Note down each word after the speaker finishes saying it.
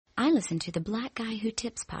I listen to the Black Guy Who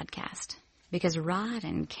Tips podcast because Rod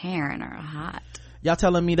and Karen are hot. Y'all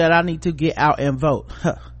telling me that I need to get out and vote.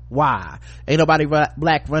 Huh. Why? Ain't nobody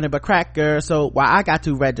black running but cracker, so why I got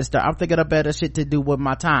to register? I'm thinking of better shit to do with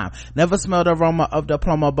my time. Never smelled the aroma of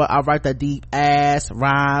diploma, but I write the deep ass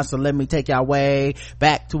rhyme, so let me take y'all way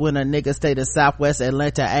back to when a nigga stayed in Southwest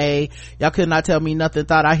Atlanta, Y'all could not tell me nothing,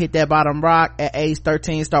 thought I hit that bottom rock. At age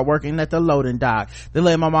 13, start working at the loading dock. They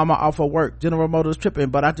let my mama off of work. General Motors tripping,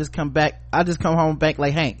 but I just come home back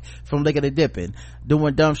like Hank from licking and dipping.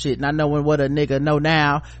 Doing dumb shit, not knowing what a nigga know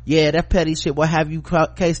now. Yeah, that petty shit will have you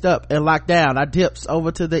cased up and locked down. I dips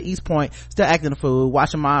over to the East Point, still acting a fool,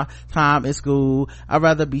 watching my time in school. I'd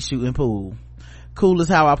rather be shooting pool. Cool as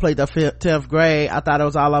how I played the 10th grade. I thought it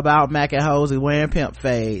was all about Mac and hoes and wearing pimp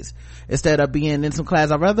fades. Instead of being in some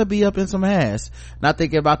class, I'd rather be up in some ass. Not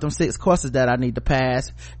thinking about them 6 courses that I need to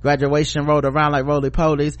pass. Graduation rolled around like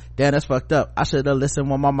roly-polies. Damn, that's fucked up. I should have listened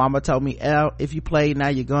when my mama told me, L, if you play now,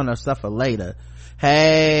 you're gonna suffer later.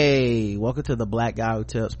 Hey, welcome to the Black Guy Who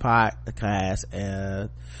Tips podcast,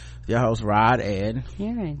 and your host Rod and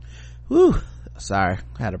Karen. Whew, sorry,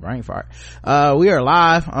 I had a brain fart. We are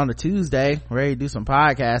live on a Tuesday, ready to do some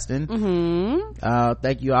podcasting.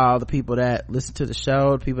 Thank you all the people that listen to the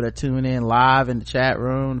show, the people that tune in live in the chat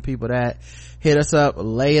room, the people that hit us up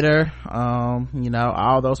later.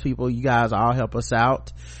 All those people, you guys all help us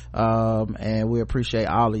out, and we appreciate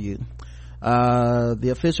all of you. The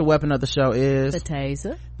official weapon of the show is the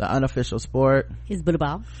taser. The unofficial sport is bullet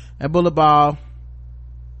ball. And bullet ball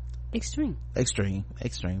extreme. Today's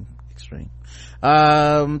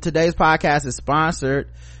podcast is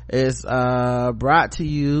brought to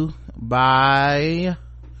you by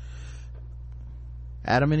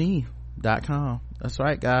adamandeve.com. That's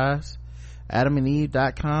right, guys.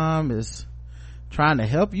 adamandeve.com is trying to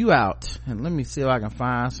help you out, and let me see if I can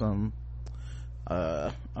find some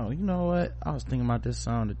you know what, I was thinking about this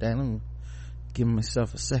song today. Let me give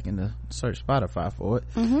myself a second to search Spotify for it.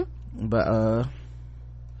 But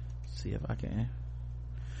see if I can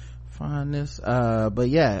find this. But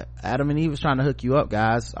yeah, Adam and Eve is trying to hook you up,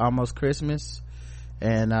 guys. Almost Christmas,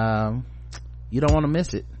 and you don't want to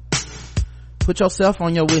miss it. Put yourself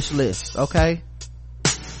on your wish list, okay?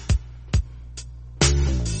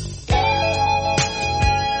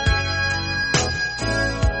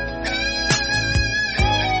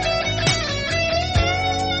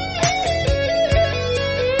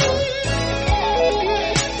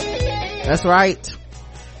 That's right,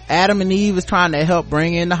 Adam and Eve is trying to help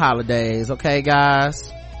bring in the holidays, okay, guys?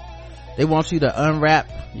 They want you to unwrap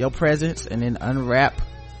your presents and then unwrap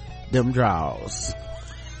them drawers.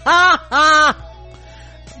 Go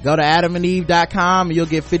to adamandeve.com and you'll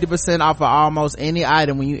get 50% off of almost any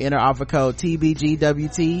item when you enter offer code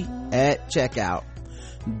TBGWT at checkout.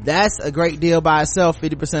 That's a great deal by itself,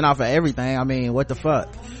 50% off of everything. I mean, what the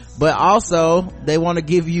fuck? But also, they want to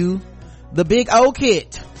give you the Big O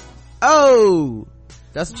kit. Oh,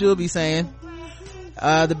 that's what you'll be saying.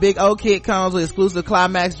 The Big O kit comes with exclusive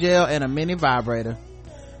Climax gel and a mini vibrator.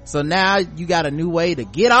 So now you got a new way to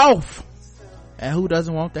get off. And who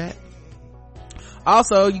doesn't want that?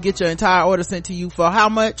 Also, you get your entire order sent to you for how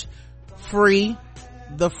much? Free.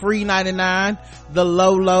 The free 99. The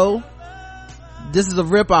low. This is a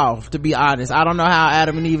ripoff, to be honest. I don't know how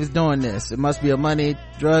Adam and Eve is doing this. It must be a money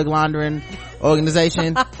drug laundering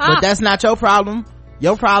organization. But that's not your problem.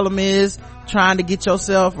 Your problem is trying to get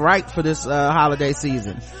yourself right for this holiday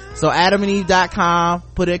season. So adamandeve.com,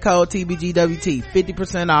 put in code TBGWT,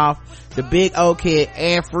 50% off the Big O kit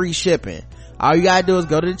and free shipping. All you gotta do is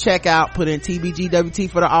go to the checkout, put in TBGWT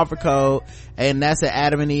for the offer code, and that's at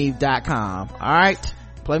adamandeve.com. Alright,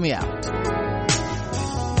 play me out. Girl,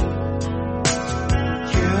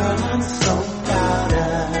 I'm so proud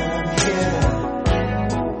of you.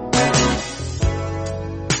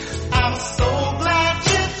 I'm so glad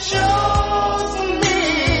you chose me,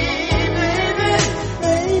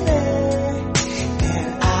 baby,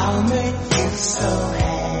 and I'll make you so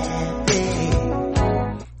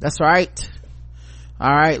happy. That's right. All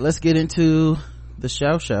right, let's get into the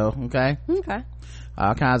show, okay?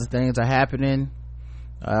 All kinds of things are happening.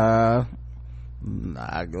 Let's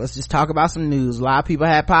just talk about some news. A lot of people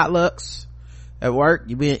had potlucks at work.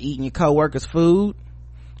 You've been eating your co-workers' food.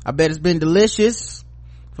 I bet it's been delicious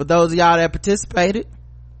for those of y'all that participated.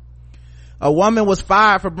 A woman was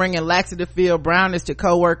fired for bringing laxative-filled brownies to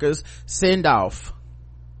co-workers' send-off.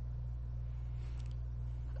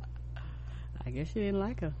 I guess she didn't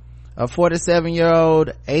like her. A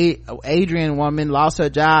 47-year-old Adrian woman lost her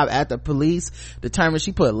job after police determined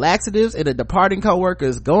she put laxatives in a departing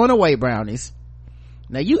co-worker's going-away brownies.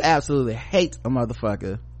 Now, you absolutely hate a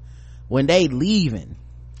motherfucker when they leaving.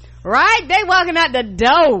 Right? They walking out the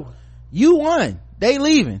door. You won. They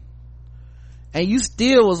leaving. And you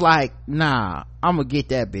still was like, nah, I'm gonna get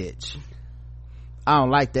that bitch. I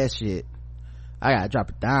don't like that shit. I gotta drop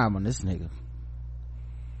a dime on this nigga.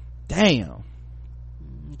 Damn.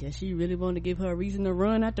 Guess she really wanted to give her a reason to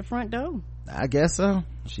run out the front door. I guess so.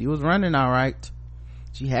 She was running all right.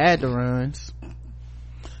 She had the runs.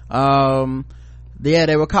 Yeah,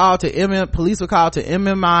 they were called to police were called to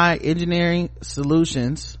MMI Engineering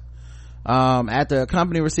Solutions after a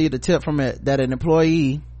company received a tip from it that an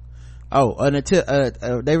employee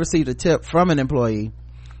they received a tip from an employee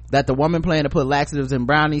that the woman planned to put laxatives in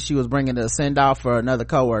brownies she was bringing to send off for another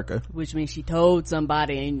coworker, which means she told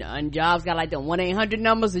somebody. And jobs got like the 1-800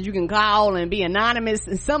 numbers that you can call and be anonymous,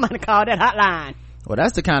 and somebody called that hotline. Well,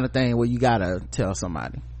 that's the kind of thing where you gotta tell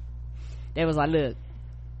somebody. They was like, look,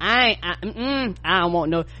 I don't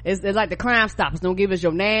want no, it's like the Crime Stoppers. Don't give us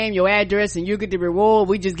your name, your address, and you get the reward.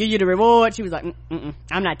 We just give you the reward. She was like, I'm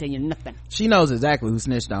not telling you nothing. She knows exactly who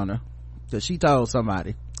snitched on her, because she told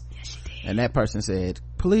somebody. Yes, she did. And that person said,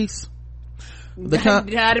 police.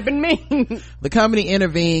 That'd have been me. The company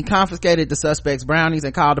intervened, confiscated the suspect's brownies,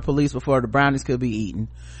 and called the police before the brownies could be eaten.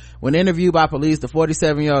 When interviewed by police, the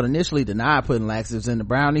 47-year-old initially denied putting laxatives in the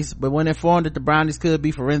brownies, but when informed that the brownies could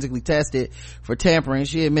be forensically tested for tampering,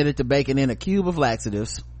 she admitted to baking in a cube of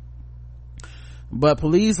laxatives. But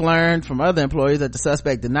police learned from other employees that the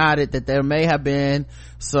suspect denied it, that there may have been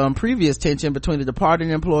some previous tension between the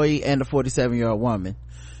departing employee and the 47-year-old woman.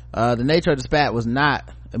 The nature of the spat was not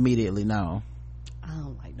immediately known. I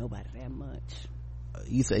don't like nobody that much.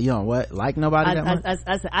 You say you don't what? Like nobody that much?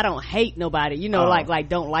 I said I don't hate nobody. You know, like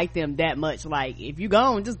don't like them that much. Like if you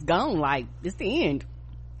gone, just gone. Like it's the end.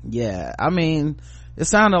 Yeah, I mean, it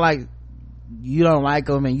sounded like you don't like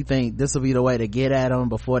them and you think this will be the way to get at them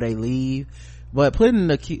before they leave. But putting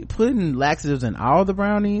laxatives in all the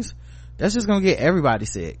brownies, that's just gonna get everybody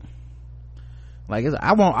sick. Like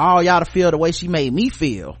I want all y'all to feel the way she made me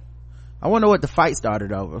feel. I wonder what the fight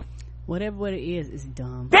started over. Whatever it is, it's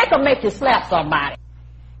dumb. They can make you slap somebody.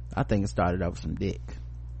 I think it started over some dick.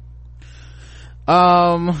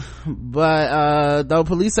 But though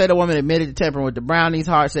police say the woman admitted to tampering with the brownies,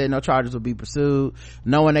 Hart said no charges would be pursued.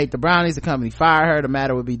 No one ate the brownies. The company fired her. The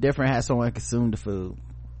matter would be different had someone consumed the food.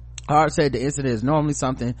 Hart said the incident is normally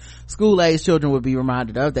something school-aged children would be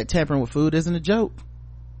reminded of, that tampering with food isn't a joke,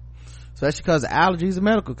 especially because of allergies and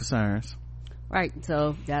medical concerns. Right.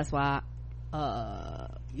 So that's why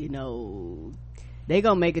you know, they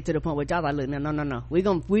gonna make it to the point where y'all like, look, no,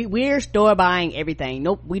 we're store buying everything.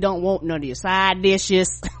 Nope, we don't want none of your side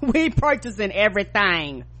dishes. We purchasing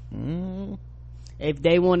everything. If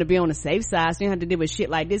they want to be on the safe side, so you don't have to deal with shit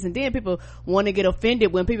like this. And then people want to get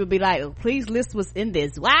offended when people be like, oh, please list what's in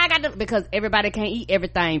this. Why I got to, because everybody can't eat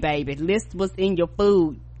everything, baby. List what's in your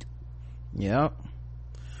food. Yep.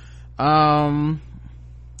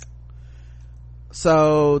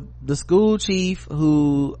 So the school chief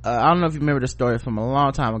who I don't know if you remember the story from a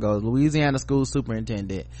long time ago, Louisiana school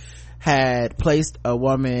superintendent had placed a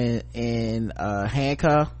woman in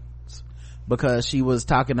handcuffs because she was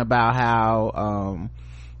talking about how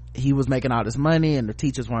he was making all this money and the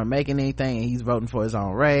teachers weren't making anything and he's voting for his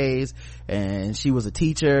own raise, and she was a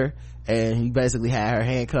teacher and he basically had her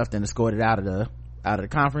handcuffed and escorted out of the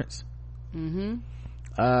conference.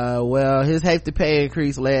 Well, his hefty pay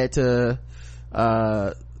increase led to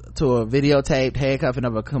a videotaped handcuffing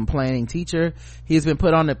of a complaining teacher. He's been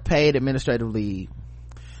put on a paid administrative leave.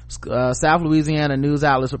 South Louisiana news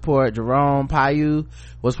outlets report Jerome Payou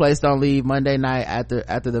was placed on leave Monday night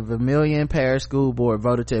after the Vermilion Parish School Board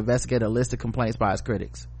voted to investigate a list of complaints by his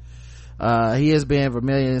critics. He has been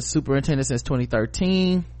Vermilion's superintendent since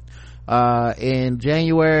 2013. In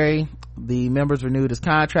January, the members renewed his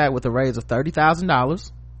contract with a raise of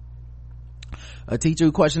 $30,000. A teacher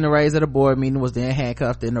who questioned the raise at a board meeting was then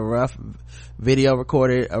handcuffed in a rough video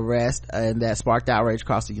recorded arrest, and that sparked outrage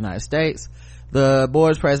across the United States. The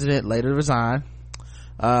board's president later resigned.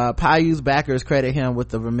 Payou's backers credit him with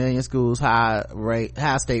the Vermilion School's high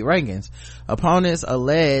state rankings. Opponents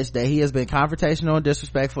allege that he has been confrontational and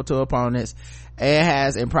disrespectful to opponents and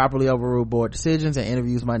has improperly overruled board decisions. In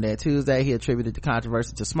interviews Monday and Tuesday, he attributed the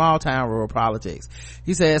controversy to small town rural politics.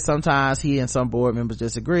 He said sometimes he and some board members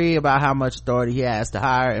disagree about how much authority he has to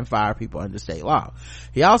hire and fire people under state law.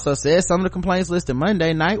 He also said some of the complaints listed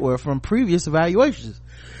Monday night were from previous evaluations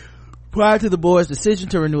prior to the board's decision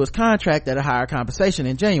to renew his contract at a higher compensation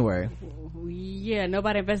in January. Yeah,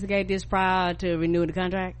 nobody investigated this prior to renewing the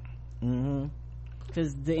contract.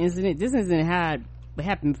 Because this incident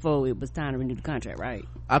happened before it was time to renew the contract, right?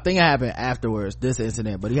 I think it happened afterwards, this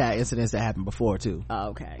incident, but he had incidents that happened before too. Oh,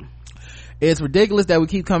 okay. It's ridiculous that we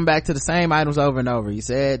keep coming back to the same items over and over. He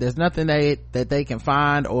said there's nothing that they can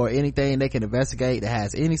find or anything they can investigate that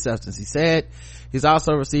has any substance. He said he's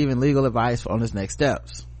also receiving legal advice on his next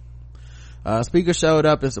steps. Speaker showed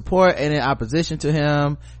up in support and in opposition to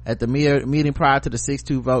him at the meeting prior to the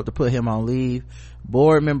 6-2 vote to put him on leave.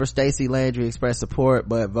 Board member Stacey Landry expressed support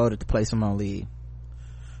but voted to place him on leave.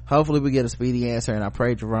 Hopefully we get a speedy answer, and I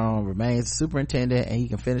pray Jerome remains the superintendent and he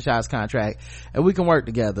can finish out his contract and we can work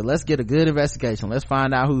together. Let's get a good investigation. Let's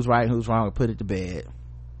find out who's right and who's wrong and put it to bed.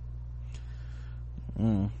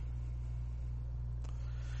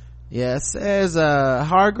 Yeah, it says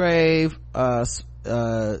Hargrave, that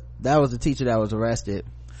was the teacher that was arrested.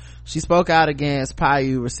 She spoke out against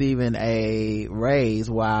Paiute receiving a raise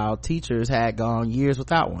while teachers had gone years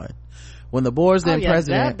without one. When the board's then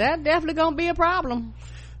president, that definitely gonna be a problem.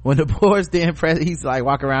 When the board's then president, he's like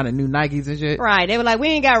walking around in new Nikes and shit. Right. They were like, we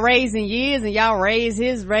ain't got raised in years, and y'all raised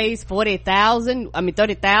his raise 30,000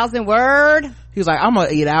 word. He was like, I'm gonna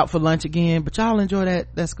eat out for lunch again, but y'all enjoy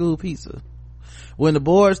that school pizza. When the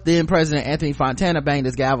board's then president Anthony Fontana banged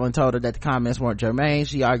his gavel and told her that the comments weren't germane,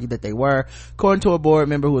 she argued that they were. According to a board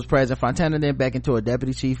member who was present, Fontana then beckoned to a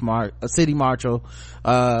deputy chief a city marshal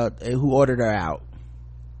who ordered her out.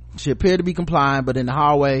 She appeared to be complying, but in the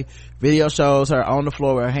hallway, video shows her on the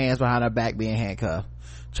floor with her hands behind her back being handcuffed.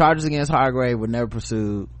 Charges against Hargrave were never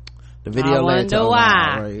pursued. The video led to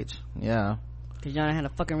outrage. Yeah, because y'all had a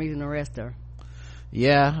fucking reason to arrest her.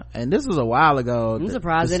 Yeah, and this was a while ago. I'm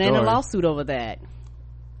surprised there ain't a lawsuit over that.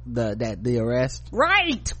 The arrest,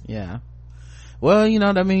 right? Yeah. Well, you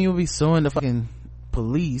know, that mean you'll be suing the fucking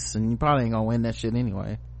police, and you probably ain't gonna win that shit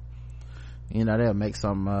anyway. You know, they'll make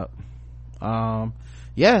something up.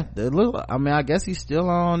 Yeah, I mean, I guess he's still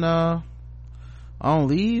on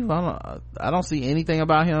leave. I don't see anything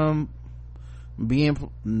about him being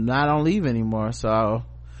not on leave anymore. So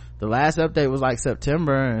the last update was like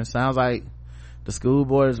September, and it sounds like the school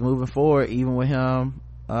board is moving forward even with him.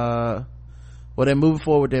 They're moving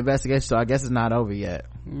forward with the investigation, so I guess it's not over yet.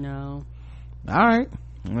 No. All right.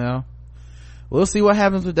 Well, we'll see what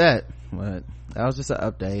happens with that, but that was just an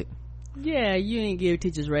update. Yeah, you ain't give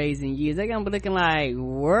teachers raise in years. They're gonna be looking like,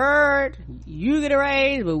 word, you get a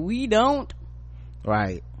raise, but we don't.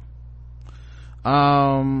 Right.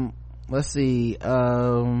 Let's see.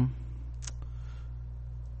 An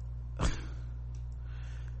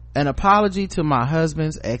apology to my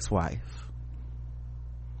husband's ex-wife.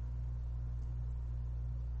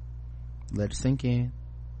 Let it sink in.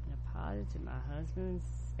 An apology to my husband's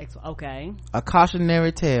okay. A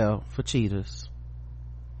cautionary tale for cheaters.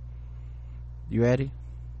 You ready?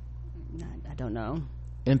 I don't know.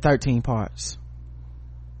 In 13 parts.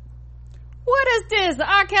 What is this?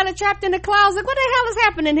 R. Kelly trapped in the closet? What the hell is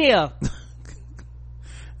happening here?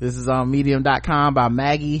 This is on medium.com by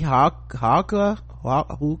Maggie Hawka.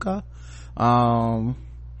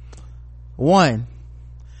 1.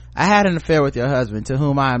 I had an affair with your husband, to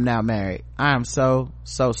whom I am now married. I am so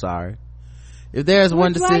sorry. If there's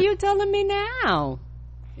one decision, why are you telling me now?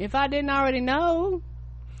 If I didn't already know.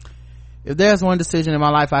 If there's one decision in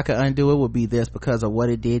my life I could undo, it would be this, because of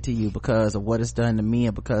what it did to you, because of what it's done to me,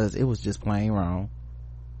 and because it was just plain wrong.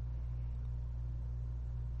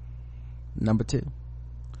 2.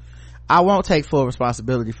 I won't take full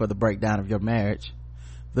responsibility for the breakdown of your marriage.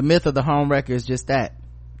 The myth of the home wrecker is just that,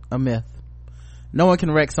 a myth. No one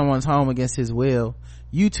can wreck someone's home against his will.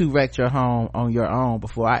 You two wrecked your home on your own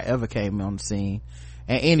before I ever came on the scene.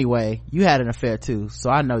 And anyway, you had an affair too,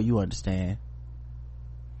 so I know you understand.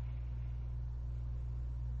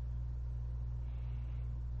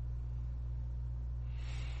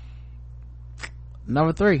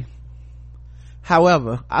 3.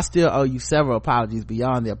 However, I still owe you several apologies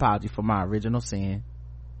beyond the apology for my original sin.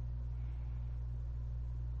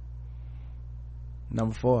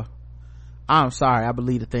 4. I'm sorry, I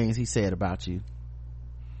believe the things he said about you.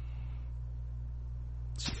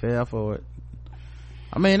 She fell for it.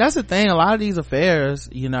 I mean, that's the thing, a lot of these affairs,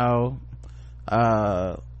 you know,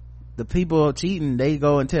 the people cheating, they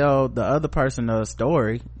go and tell the other person a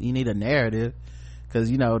story. You need a narrative, because,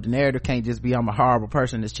 you know, the narrative can't just be I'm a horrible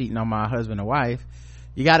person that's cheating on my husband or wife.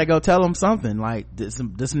 You gotta go tell them something like, this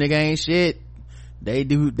nigga ain't shit,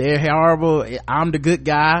 they're horrible, I'm the good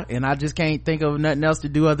guy and I just can't think of nothing else to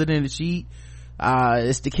do other than to cheat.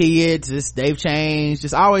 It's the kids, they've changed,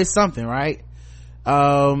 it's always something, right?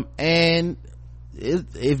 And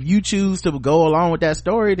if you choose to go along with that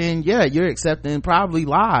story, then yeah, you're accepting probably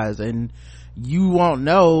lies, and you won't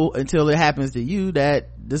know until it happens to you that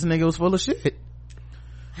this nigga was full of shit.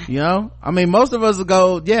 You know, I mean, most of us will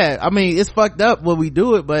go, yeah, I mean, it's fucked up when we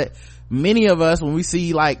do it, but many of us, when we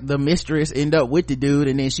see like the mistress end up with the dude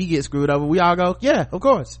and then she gets screwed over, we all go, yeah, of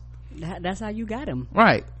course. That's how you got him.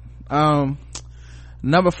 Right.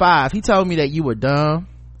 Number 5, he told me that you were dumb.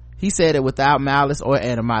 He said it without malice or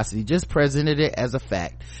animosity, just presented it as a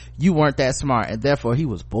fact. You weren't that smart, and therefore he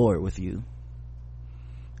was bored with you.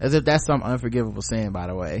 As if that's some unforgivable sin, by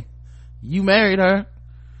the way. You married her.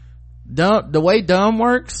 The way dumb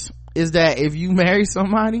works is that if you marry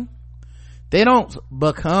somebody, they don't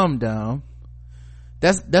become dumb.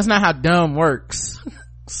 That's not how dumb works.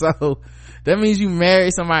 So that means you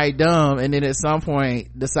married somebody dumb and then at some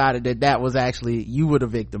point decided that was actually, you were the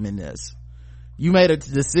victim in this. You made a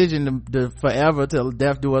decision to forever till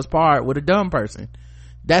death do us part with a dumb person.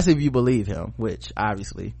 That's if you believe him, which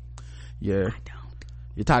obviously you're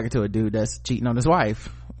talking to a dude that's cheating on his wife.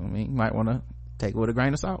 I mean, you might want to take it with a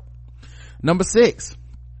grain of salt. Number 6,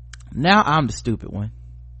 now I'm the stupid one.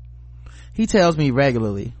 He tells me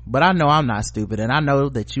regularly, but I know I'm not stupid, and I know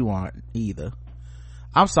that you aren't either.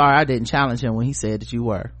 I'm sorry I didn't challenge him when he said that you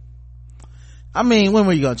were. I mean, when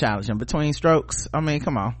were you gonna challenge him? Between strokes? I mean,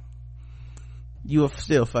 come on. You were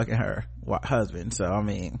still fucking her husband, so I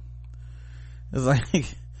mean, it's like,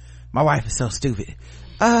 my wife is so stupid.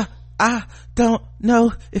 I don't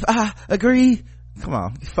know if I agree. Come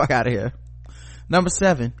on, get the fuck out of here. Number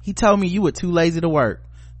 7, he told me you were too lazy to work,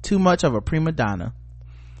 too much of a prima donna.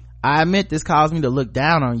 I admit this caused me to look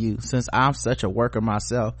down on you since I'm such a worker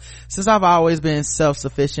myself, since I've always been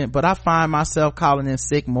self-sufficient, but I find myself calling in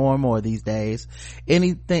sick more and more these days.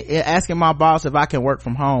 Asking my boss if I can work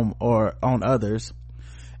from home or on others,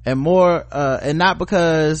 and not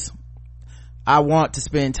because I want to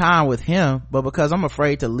spend time with him, but because I'm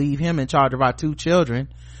afraid to leave him in charge of our 2 children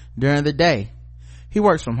during the day. He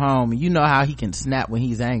works from home, and you know how he can snap when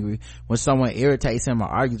he's angry, when someone irritates him or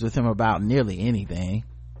argues with him about nearly anything.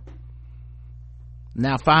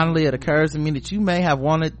 Now finally it occurs to me that you may have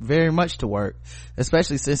wanted very much to work,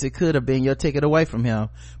 especially since it could have been your ticket away from him,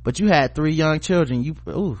 but you had 3 young children.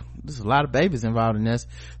 There's a lot of babies involved in this.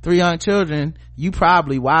 3 young children you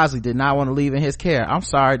probably wisely did not want to leave in his care. I'm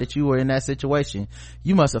sorry that you were in that situation.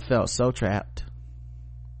 You must have felt so trapped.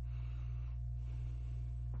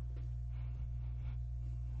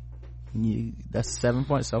 That's 7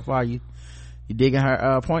 points so far. You digging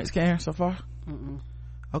her points, Karen, so far? Mm-mm.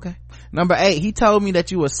 Okay. Number 8, he told me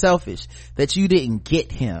that you were selfish, that you didn't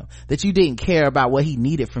get him, that you didn't care about what he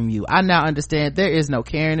needed from you. I now understand there is no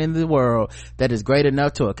caring in the world that is great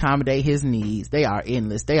enough to accommodate his needs. They are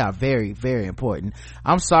endless. They are very, very important.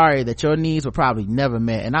 I'm sorry that your needs were probably never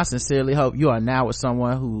met, and I sincerely hope you are now with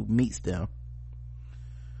someone who meets them.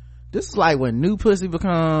 This is like when new pussy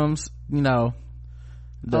becomes, the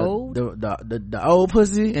old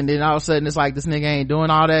pussy, and then all of a sudden it's like this nigga ain't doing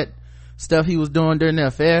all that stuff he was doing during the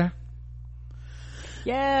affair.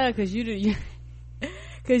 Yeah, cause you didn't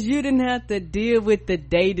have to deal with the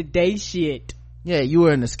day-to-day shit. Yeah, you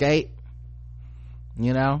were an escape,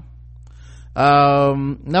 Number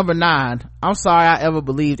 9, I'm sorry I ever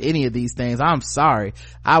believed any of these things. I'm sorry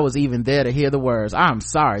I was even there to hear the words. I'm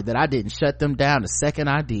sorry that I didn't shut them down the second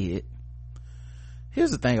I did.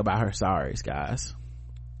 Here's the thing about her sorries, guys.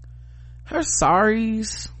 Her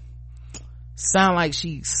sorries sound like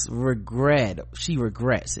she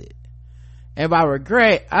regrets it. And by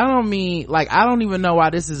regret, I don't mean, I don't even know why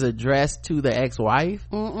this is addressed to the ex-wife.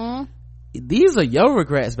 These are your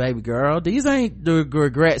regrets, baby girl. These ain't the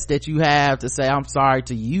regrets that you have to say I'm sorry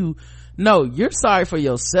to you. No, you're sorry for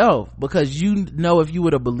yourself, because you know if you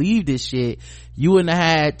would have believed this shit, you wouldn't have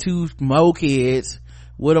had 2 more kids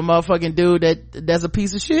with a motherfucking dude that's a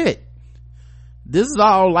piece of shit. This is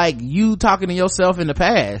all like you talking to yourself in the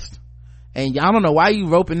past, and I don't know why you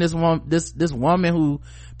roping this woman who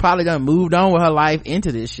probably done moved on with her life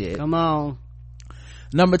into this shit. Come on.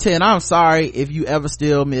 Number 10, I'm sorry if you ever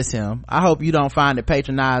still miss him. I hope you don't find it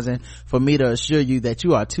patronizing for me to assure you that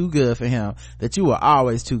you are too good for him, that you are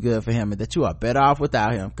always too good for him, and that you are better off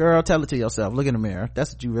without him. Girl, tell it to yourself. Look in the mirror.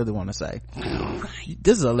 That's what you really want to say.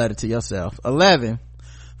 This is a letter to yourself. 11,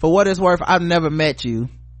 for what it's worth, I've never met you.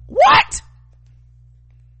 What?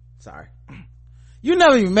 Sorry. You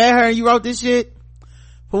never even met her and you wrote this shit?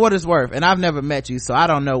 For what it's worth, and I've never met you, so I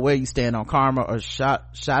don't know where you stand on karma or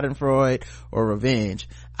schadenfreude or revenge.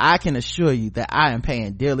 I can assure you that I am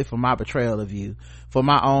paying dearly for my betrayal of you, for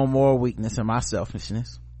my own moral weakness and my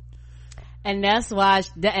selfishness. And that's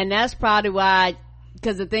probably why,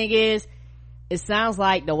 because the thing is, it sounds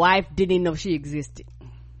like the wife didn't even know she existed.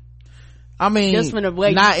 I mean, just from the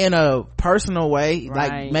way not in a personal way,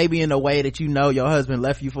 right. Like maybe in a way that your husband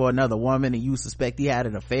left you for another woman and you suspect he had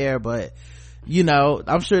an affair, but you know,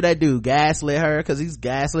 I'm sure that dude gaslit her because he's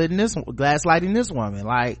gaslighting this woman.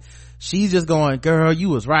 Like, she's just going, girl, you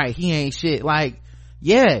was right, he ain't shit. Like,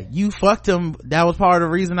 yeah, you fucked him, that was part of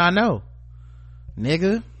the reason I know,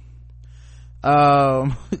 nigga.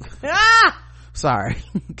 Sorry.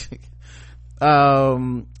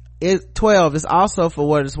 12 is also, for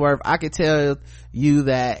what it's worth, I could tell you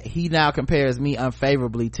that he now compares me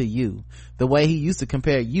unfavorably to you the way he used to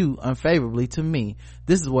compare you unfavorably to me.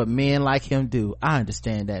 This is what men like him do. I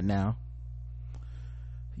understand that now.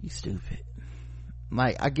 You stupid.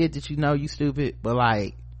 Like, I get that you know you stupid, but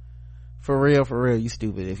like, for real, you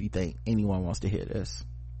stupid if you think anyone wants to hear this.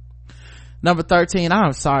 Number 13,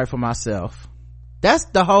 I'm sorry for myself. That's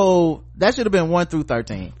the whole, that should have been 1 through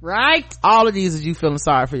 13. Right? All of these is you feeling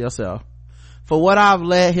sorry for yourself. For what I've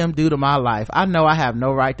let him do to my life. I know I have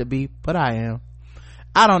no right to be, but I am.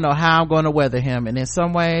 I don't know how I'm going to weather him, and in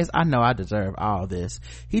some ways, I know I deserve all this.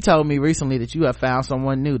 He told me recently that you have found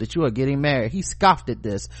someone new, that you are getting married. He scoffed at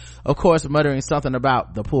this, of course muttering something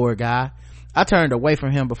about the poor guy. I turned away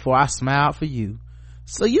from him before I smiled for you.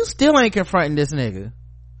 So you still ain't confronting this nigga.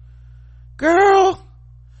 Girl,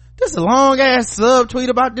 this a long ass subtweet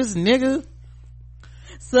about this nigga.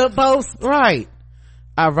 Sub post. Right.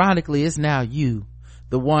 Ironically, it's now you,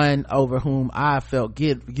 the one over whom I felt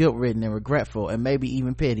guilt-ridden and regretful and maybe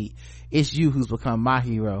even pity. It's you who's become my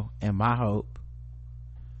hero and my hope.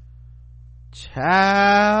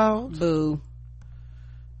 Child. Boo.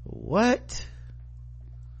 What?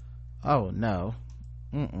 Oh no.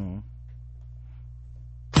 Mm-mm.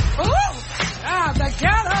 Ah, the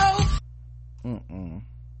ghetto. Mm-mm.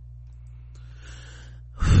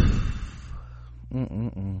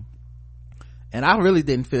 Mm-mm-mm. And I really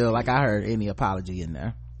didn't feel like I heard any apology in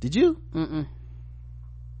there. Did you? Mm-mm.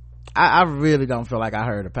 I really don't feel like I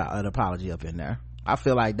heard an apology up in there. I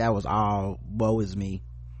feel like that was all woe is me,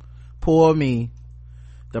 poor me,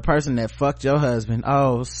 the person that fucked your husband.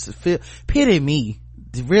 Oh, pity me.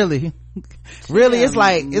 Really it's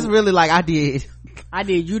really like I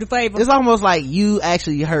did you the favor. It's almost like you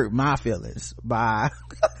actually hurt my feelings by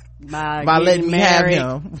letting me have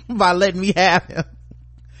him, by letting me have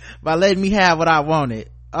what I wanted.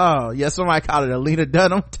 Oh yeah, somebody called it a Lena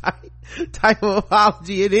Dunham type of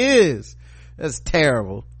apology. It is. That's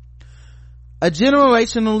terrible. A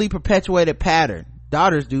generationally perpetuated pattern.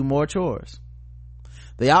 Daughters do more chores.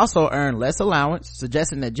 They also earn less allowance,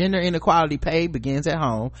 suggesting that gender inequality pay begins at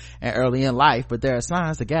home and early in life, but there are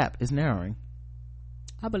signs the gap is narrowing.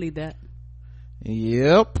 I believe that.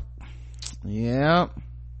 Yep.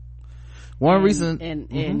 One reason,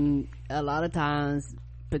 and a lot of times,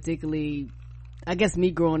 particularly, I guess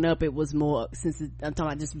me growing up, it was more, since I'm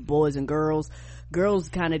talking about just boys and girls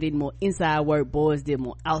kind of did more inside work, boys did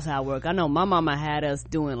more outside work. I know my mama had us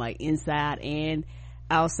doing like inside and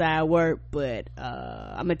outside work, but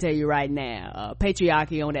I'm gonna tell you right now,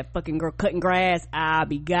 patriarchy on that fucking girl cutting grass, I'll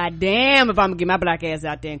be goddamn if I'm gonna get my black ass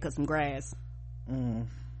out there and cut some grass.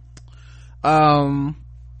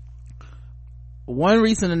 One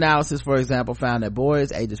recent analysis, for example, found that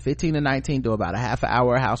boys ages 15 to 19 do about a half an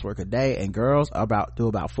hour of housework a day, and girls do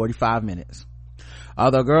about 45 minutes.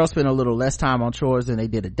 Although girls spend a little less time on chores than they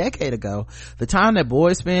did a decade ago, the time that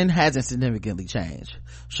boys spend hasn't significantly changed.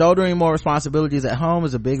 Shouldering more responsibilities at home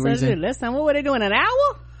is a big reason. Last time, what were they doing, an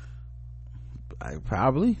hour?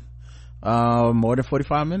 Probably more than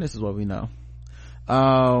 45 minutes is what we know.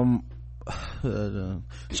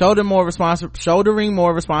 Shouldering more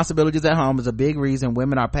responsibilities at home is a big reason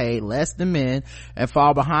women are paid less than men and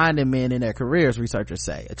fall behind than men in their careers, researchers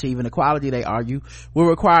say. Achieving equality, they argue, will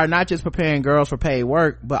require not just preparing girls for paid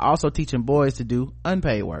work, but also teaching boys to do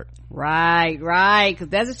unpaid work. Right, because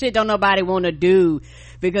that's the shit don't nobody want to do,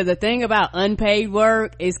 because the thing about unpaid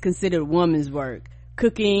work is considered woman's work.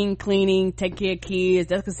 Cooking, cleaning, taking care of kids,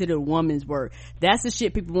 that's considered woman's work. That's the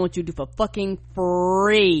shit people want you to do for fucking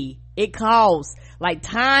free. It costs. Like,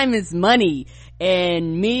 time is money.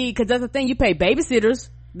 And because that's the thing, you pay babysitters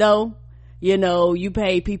though, you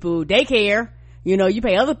pay people daycare, you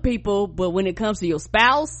pay other people, but when it comes to your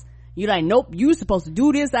spouse, you're like, nope, you supposed to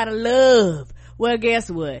do this out of love. Well, guess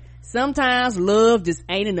what, sometimes love just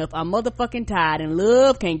ain't enough. I'm motherfucking tired, and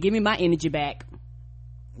love can't give me my energy back.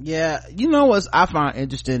 Yeah, you know what I find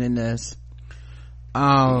interesting in this,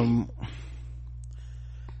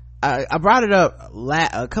 I brought it up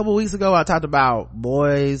a couple weeks ago. I talked about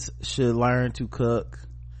boys should learn to cook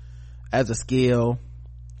as a skill,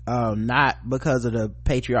 not because of the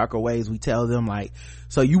patriarchal ways we tell them, like,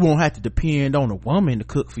 so you won't have to depend on a woman to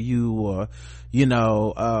cook for you, or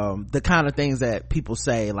the kind of things that people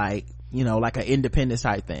say, like, like an independence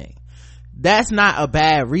type thing. That's not a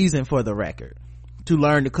bad reason, for the record. to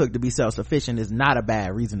learn to cook, to be self-sufficient is not a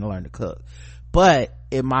bad reason to learn to cook. But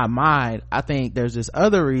in my mind, I think there's this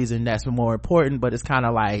other reason that's more important, but it's kind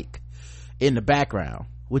of like in the background,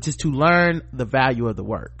 which is to learn the value of the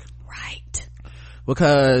work. Right.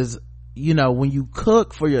 Because, you know, when you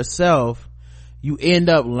cook for yourself, you end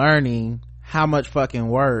up learning how much fucking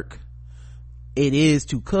work it is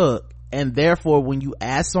to cook. And therefore, when you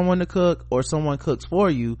ask someone to cook or someone cooks for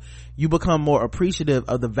you, you become more appreciative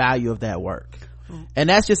of the value of that work. And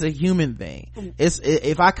that's just a human thing.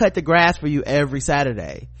 If I cut the grass for you every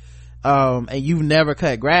Saturday, and you've never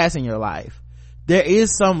cut grass in your life, there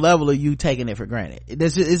is some level of you taking it for granted.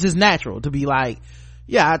 It's just natural to be like,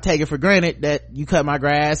 yeah, I take it for granted that you cut my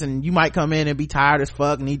grass, and you might come in and be tired as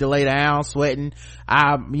fuck, need to lay down, sweating.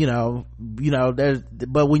 But when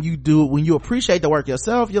you appreciate the work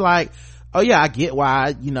yourself, you're like, oh yeah, I get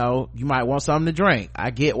why, you might want something to drink. I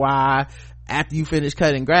get why after you finish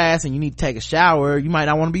cutting grass and you need to take a shower, you might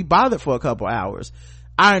not want to be bothered for a couple hours.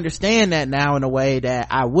 I understand that now in a way that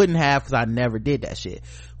I wouldn't have, because I never did that shit.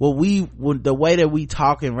 The way that we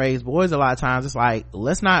talk and raise boys a lot of times, it's like,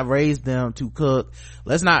 let's not raise them to cook.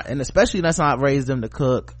 Let's not raise them to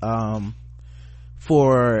cook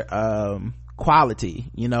for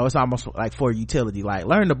quality. It's almost like for utility, like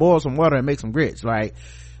learn to boil some water and make some grits, right?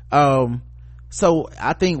 So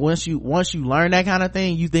I think once you learn that kind of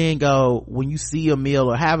thing, you then go, when you see a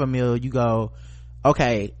meal or have a meal, you go,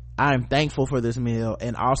 okay, I'm thankful for this meal,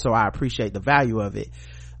 and also I appreciate the value of it.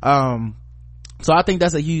 So I think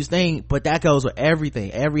that's a huge thing, but that goes with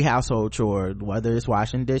everything, every household chore, whether it's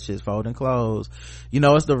washing dishes, folding clothes.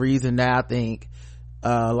 It's the reason that I think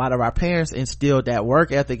a lot of our parents instilled that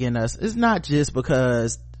work ethic in us. It's not just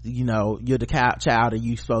because you're the child and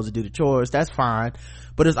you're supposed to do the chores. That's fine,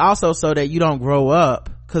 but it's also so that you don't grow up,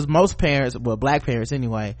 because most parents, well, black parents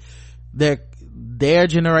anyway, their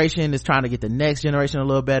generation is trying to get the next generation a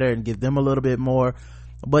little better and give them a little bit more,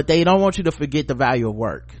 but they don't want you to forget the value of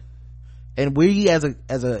work. And we as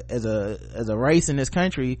a race in this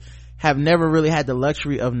country have never really had the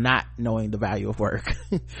luxury of not knowing the value of work.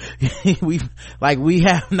 we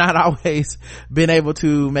have not always been able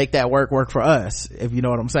to make that work for us, if you know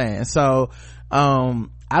what I'm saying. So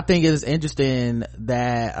I think it is interesting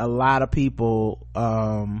that a lot of people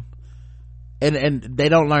and they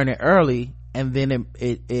don't learn it early, and then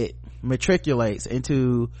it matriculates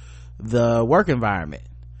into the work environment,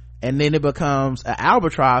 and then it becomes an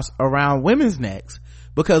albatross around women's necks,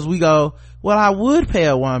 because we go, well, I would pay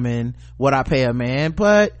a woman what I pay a man,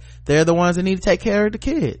 but they're the ones that need to take care of the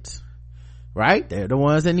kids, right? They're the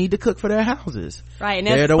ones that need to cook for their houses, right? And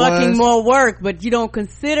that's fucking more work, but you don't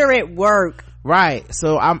consider it work, right?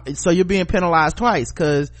 So you're being penalized twice,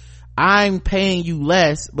 because I'm paying you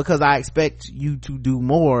less because I expect you to do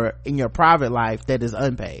more in your private life that is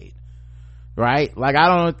unpaid, right? Like, I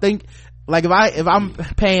don't think, like, if I'm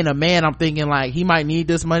paying a man, I'm thinking like, he might need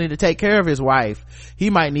this money to take care of his wife, he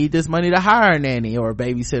might need this money to hire a nanny or a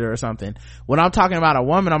babysitter or something. When I'm talking about a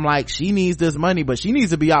woman, I'm like, she needs this money, but she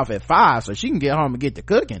needs to be off at 5 so she can get home and get to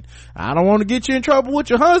cooking. I don't want to get you in trouble with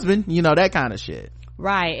your husband, that kind of shit,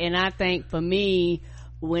 right? And I think for me,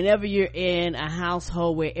 whenever you're in a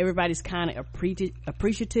household where everybody's kind of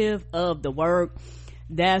appreciative of the work,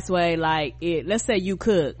 that's why, like, let's say you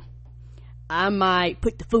cook, I might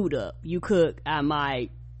put the food up. You cook, I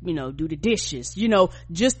might, do the dishes,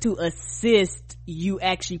 just to assist you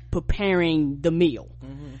actually preparing the meal.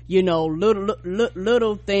 Mm-hmm.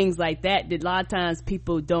 Little things like that a lot of times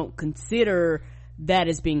people don't consider that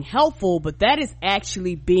as being helpful, but that is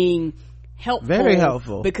actually being helpful, very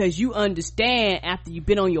helpful, because you understand, after you've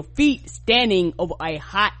been on your feet standing over a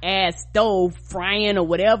hot ass stove frying or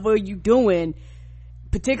whatever you doing,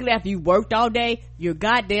 particularly after you worked all day, you're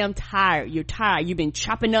goddamn tired. You've been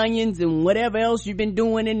chopping onions and whatever else you've been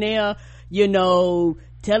doing in there,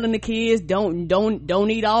 telling the kids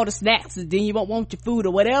don't eat all the snacks, and then you won't want your food,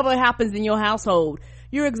 or whatever happens in your household.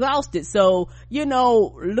 You're exhausted. So,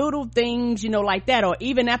 little things, like that. Or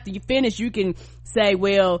even after you finish, you can say,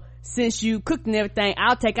 well, since you cooked and everything,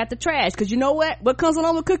 I'll take out the trash. Cause you know what comes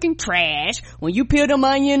along with cooking? Trash. When you peel them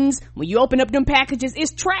onions, when you open up them packages,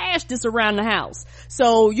 it's trash that's around the house.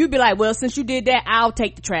 So you'd be like, well, since you did that, I'll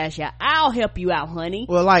take the trash out. I'll help you out, honey.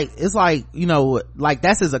 Well, like, it's like, like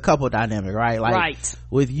that's as a couple dynamic, right? Like, right.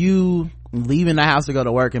 With you leaving the house to go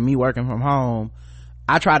to work and me working from home,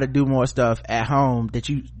 I try to do more stuff at home that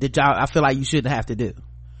y'all, I feel like you shouldn't have to do,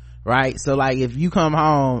 right? So like, if you come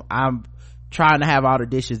home, I'm trying to have all the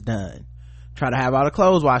dishes done, try to have all the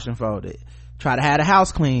clothes washed and folded, try to have the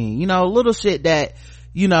house clean, little shit that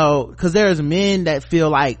you know, because there's men that feel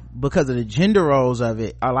like because of the gender roles of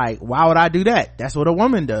it are like, why would I do that? That's what a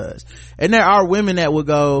woman does. And there are women that would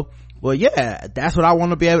go, well, yeah, that's what I want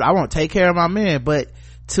to be able, I want to take care of my man. But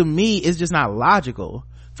to me, it's just not logical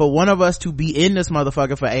for one of us to be in this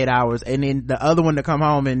motherfucker for 8 hours and then the other one to come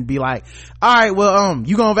home and be like, all right, well,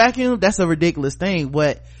 you gonna vacuum? That's a ridiculous thing.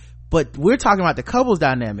 But we're talking about the couples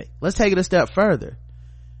dynamic. Let's take it a step further.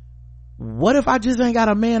 What if I just ain't got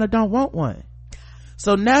a man or don't want one?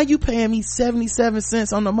 So now you paying me 77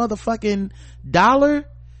 cents on the motherfucking dollar,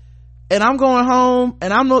 and I'm going home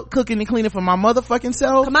and I'm not cooking and cleaning for my motherfucking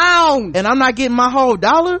self. Come on. And I'm not getting my whole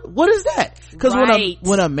dollar. What is that? Because right.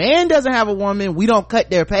 when a man doesn't have a woman, we don't cut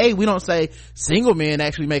their pay. We don't say single men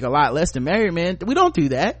actually make a lot less than married men. We don't do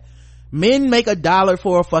that. Men make $1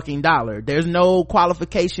 for a fucking dollar. There's no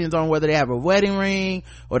qualifications on whether they have a wedding ring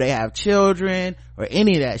or they have children or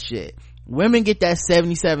any of that shit. Women get that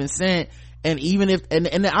 77 cent. And even if,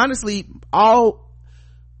 and honestly, all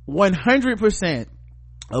 100%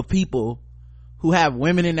 of people who have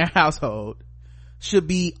women in their household should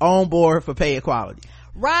be on board for pay equality.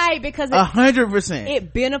 Right, because 100%.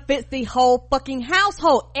 It benefits the whole fucking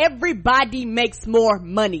household. Everybody makes more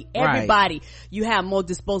money. Everybody. Right. You have more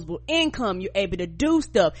disposable income. You're able to do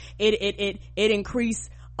stuff. It increase,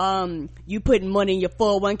 you putting money in your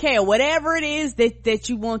 401k or whatever it is that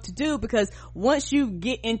you want to do, because once you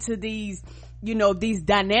get into these, you know, these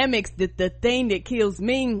dynamics, the thing that kills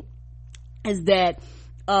me is that,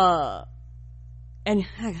 and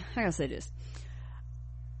I gotta say this,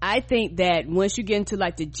 I think that once you get into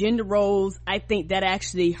like the gender roles, I think that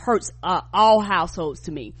actually hurts all households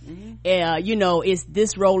to me. Mm-hmm. You know, it's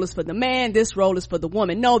this role is for the man, this role is for the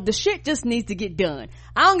woman. No, the shit just needs to get done.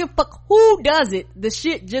 I don't give a fuck who does it. The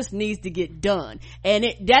shit just needs to get done. And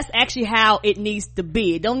that's actually how it needs to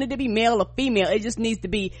be. It don't need to be male or female. It just needs to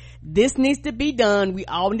be, this needs to be done. We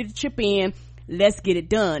all need to chip in. Let's get it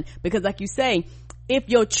done. Because like you say, if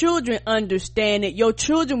your children understand it, your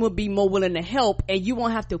children will be more willing to help, and you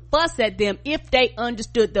won't have to fuss at them if they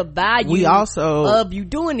understood the value of you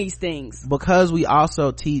doing these things. Because we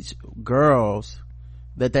also teach girls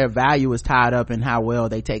that their value is tied up in how well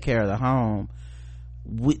they take care of the home.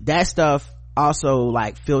 That stuff also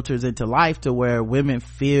like filters into life to where women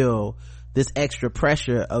feel this extra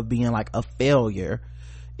pressure of being like a failure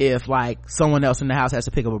if like someone else in the house has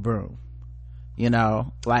to pick up a broom. You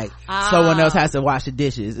know, like someone else has to wash the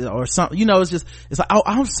dishes or something, you know. It's like, oh,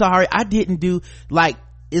 I'm sorry, I didn't do, like,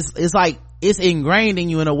 it's like it's ingrained in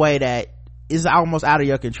you in a way that is almost out of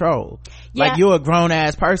your control. Yeah. Like you're a grown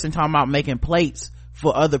ass person talking about making plates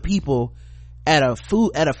for other people at a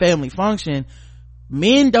family function.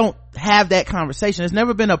 Men don't have that conversation. There's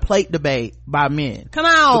never been a plate debate by men. Come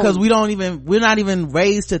on. Because we're not even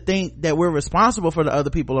raised to think that we're responsible for the other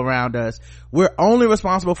people around us. We're only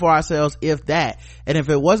responsible for ourselves, if that. And if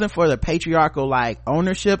it wasn't for the patriarchal like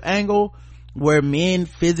ownership angle where men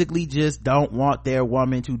physically just don't want their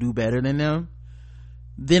woman to do better than them,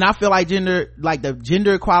 then I feel like the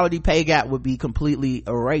gender equality pay gap would be completely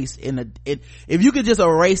erased. If you could just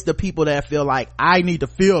erase the people that feel like I need to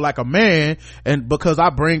feel like a man and because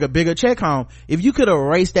I bring a bigger check home, if you could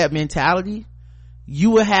erase that mentality,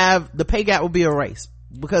 you would have, the pay gap would be erased,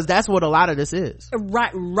 because that's what a lot of this is.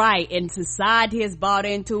 Right. And society has bought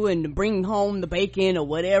into it and bringing home the bacon or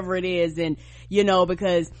whatever it is. And you know,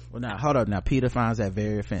 because well, now hold up, now Peter finds that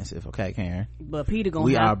very offensive. Okay, Karen, but Peter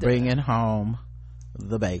we are bringing home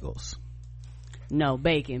the bagels. No,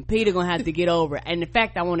 bacon. Peter gonna have to get over it. And in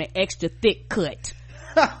fact, I want an extra thick cut.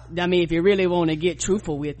 I mean, if you really want to get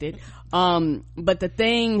truthful with it. But the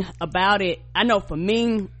thing about it, I know for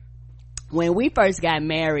me, when we first got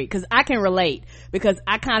married, because I can relate, because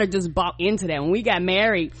I kind of just bought into that. When we got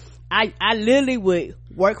married, I literally would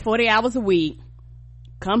work 40 hours a week,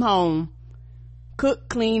 come home, cook,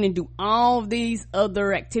 clean, and do all of these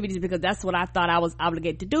other activities, because that's what I thought I was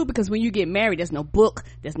obligated to do. Because when you get married, there's no book,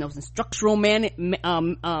 there's no instructional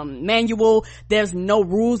manual, there's no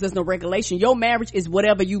rules, there's no regulation. Your marriage is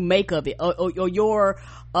whatever you make of it, or your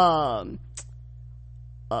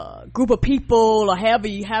group of people, or however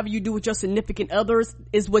you do with your significant others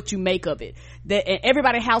is what you make of it. And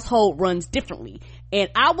everybody's household runs differently. And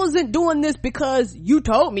I wasn't doing this because you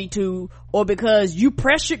told me to, or because you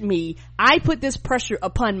pressured me. I put this pressure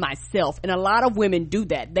upon myself. And a lot of women do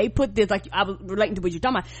that. They put this, like I was relating to what you're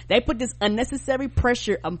talking about, they put this unnecessary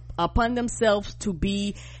pressure upon themselves to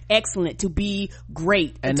be excellent, to be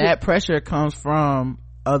great. And that pressure comes from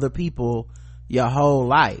other people your whole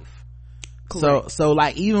life. Correct. So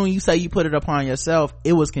like, even when you say you put it upon yourself,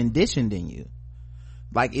 it was conditioned in you.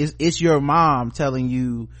 Like it's your mom telling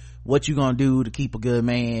you what you gonna do to keep a good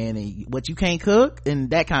man and what you can't cook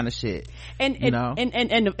and that kind of shit. And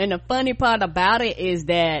the funny part about it is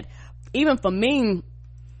that even for me,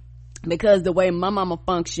 because the way my mama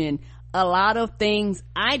functioned, a lot of things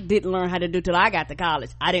I didn't learn how to do till I got to college.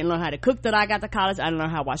 I didn't learn how to cook till I got to college. I didn't learn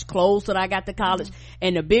how to wash clothes till I got to college.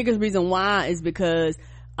 And the biggest reason why is because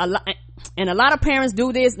a lot of parents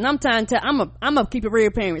do this, and I'm trying to I'm gonna keep it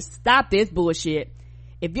real, parents. Stop this bullshit.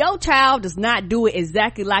 If your child does not do it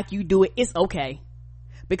exactly like you do it, it's okay.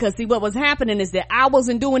 Because see, what was happening is that I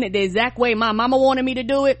wasn't doing it the exact way my mama wanted me to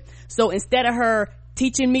do it. So instead of her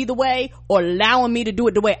teaching me the way or allowing me to do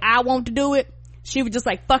it the way I want to do it, she was just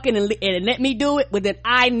like fucking and let me do it, but then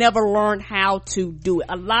I never learned how to do it.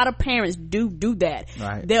 A lot of parents do that.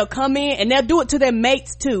 Right. They'll come in and they'll do it to their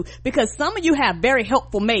mates too, because some of you have very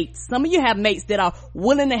helpful mates. Some of you have mates that are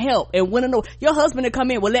willing to help and willing to, your husband to come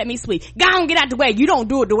in, well, let me sweep. Go on, get out the way. You don't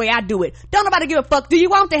do it the way I do it. Don't nobody give a fuck. Do you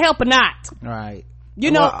want the help or not? Right. You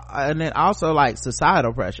know, well, and then also like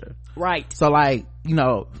societal pressure. Right. So like, you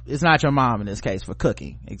know, it's not your mom in this case for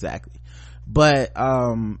cooking. Exactly. But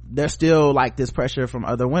there's still like this pressure from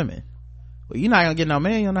other women. Well, you're not gonna get no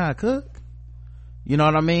man, you don't know how to cook. You know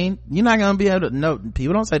what I mean? You're not gonna be able to, no,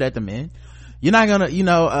 people don't say that to men. You're not gonna, you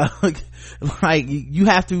know, like you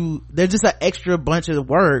have to, there's just an extra bunch of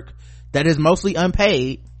work that is mostly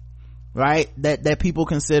unpaid, right? That people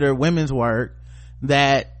consider women's work,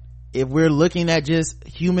 that if we're looking at just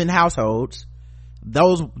human households,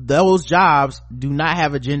 those jobs do not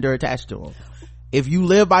have a gender attached to them. If you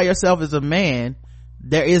live by yourself as a man,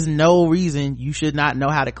 there is no reason you should not know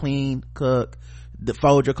how to clean, cook,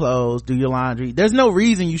 fold your clothes, do your laundry. There's no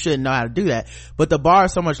reason you shouldn't know how to do that. But the bar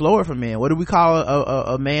is so much lower for men. What do we call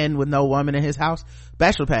a man with no woman in his house?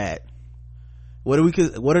 Bachelor pad. What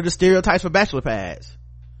are the stereotypes for bachelor pads?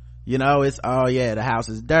 You know, it's, oh yeah, the house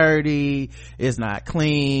is dirty, it's not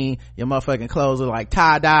clean, your motherfucking clothes are like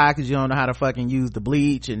tie-dye because you don't know how to fucking use the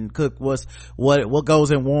bleach and cook what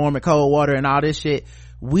goes in warm and cold water and all this shit.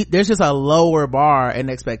 There's just a lower bar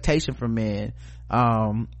and expectation for men.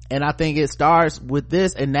 And I think it starts with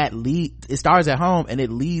this, and it starts at home, and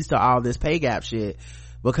it leads to all this pay gap shit,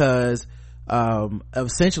 because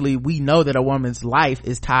essentially we know that a woman's life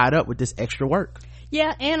is tied up with this extra work.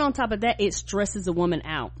 Yeah, and on top of that, it stresses a woman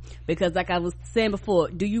out, because like I was saying before,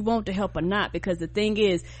 do you want to help or not? Because the thing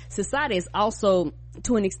is, society has also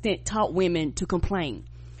to an extent taught women to complain.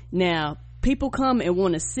 Now people come and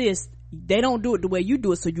want to assist, they don't do it the way you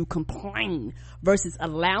do it, so you complain, versus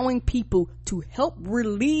allowing people to help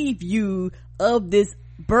relieve you of this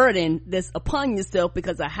burden that's upon yourself,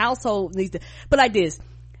 because a household needs to, but like this,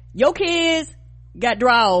 your kids got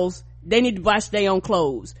drawers, they need to wash their own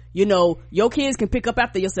clothes. You know, your kids can pick up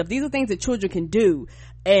after yourself. These are things that children can do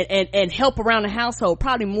and help around the household,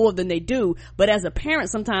 probably more than they do. But as a parent,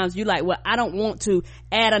 sometimes you're like, well, I don't want to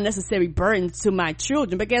add unnecessary burdens to my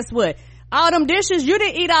children. But guess what? All them dishes, you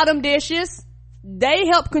didn't eat all them dishes. They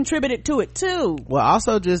helped contributed to it too. Well,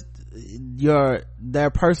 also just their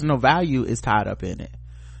personal value is tied up in it.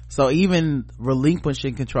 So even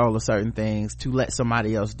relinquishing control of certain things to let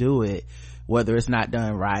somebody else do it, whether it's not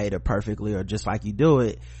done right or perfectly or just like you do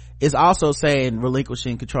it, is also saying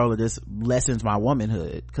relinquishing control of this lessens my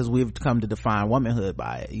womanhood, because we've come to define womanhood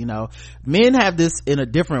by it. You know, men have this in a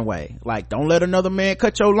different way, like, don't let another man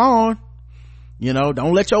cut your lawn, you know,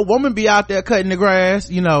 don't let your woman be out there cutting the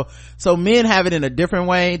grass, you know. So men have it in a different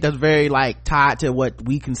way that's very like tied to what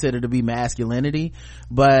we consider to be masculinity.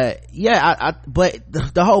 But yeah, but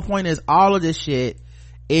the whole point is all of this shit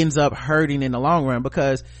ends up hurting in the long run,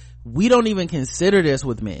 because we don't even consider this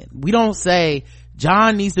with men. We don't say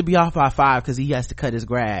John needs to be off by 5 because he has to cut his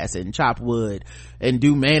grass and chop wood and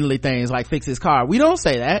do manly things like fix his car. We don't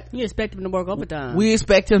say that. You expect him to work overtime. We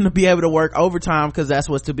expect him to be able to work overtime because that's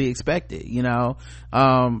what's to be expected, you know.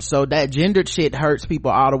 So that gendered shit hurts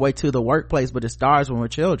people all the way to the workplace, but it starts when we're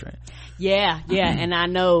children. Yeah. And I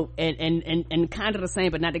know, and kind of the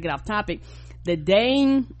same, but not to get off topic, the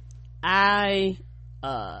day I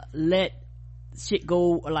let shit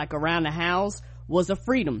go like around the house was a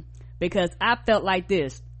freedom, because I felt like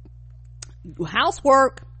this: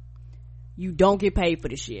 housework, you don't get paid for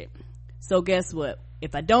the shit. So guess what?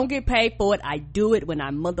 If I don't get paid for it, I do it when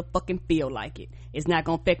I motherfucking feel like it. It's not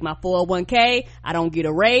gonna affect my 401k. I don't get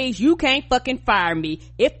a raise. You can't fucking fire me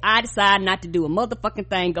if I decide not to do a motherfucking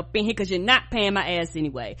thing up in here, because you're not paying my ass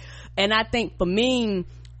anyway. And I think for me,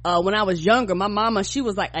 when I was younger, my mama, she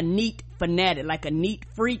was like a neat fanatic, like a neat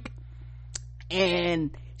freak,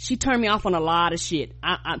 and she turned me off on a lot of shit.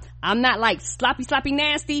 I'm not like sloppy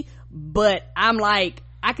nasty, but I'm like,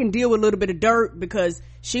 I can deal with a little bit of dirt because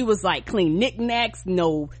she was like clean knickknacks.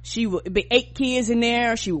 No, she would be 8 kids in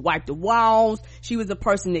there. She would wipe the walls. She was a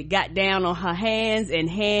person that got down on her hands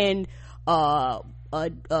and mop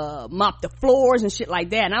the floors and shit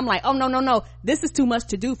like that. And I'm like, oh no, this is too much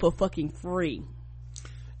to do for fucking free.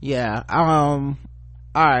 Yeah. All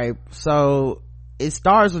right. So it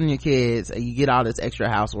starts when you're kids and you get all this extra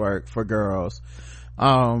housework for girls.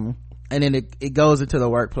 And then it goes into the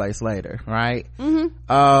workplace later, right?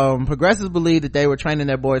 Progressives believe that they were training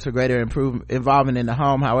their boys for greater involvement in the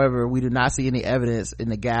home. However, we do not see any evidence in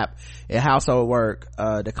the gap in household work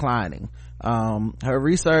declining. Her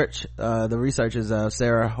research, the research is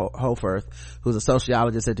Sarah Hofarth, who's a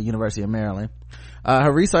sociologist at the University of Maryland.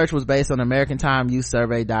 Her research was based on American Time Youth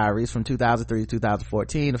Survey diaries from 2003 to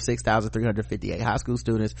 2014 of 6,358 high school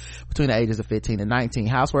students between the ages of 15 and 19.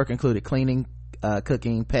 Housework included cleaning,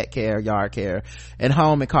 cooking, pet care, yard care, and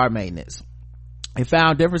home and car maintenance. It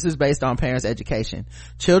found differences based on parents' education.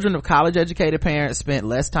 Children of college-educated parents spent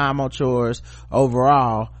less time on chores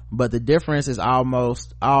overall, but the difference is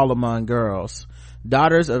almost all among girls.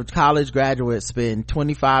 Daughters of college graduates spend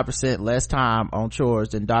 25% less time on chores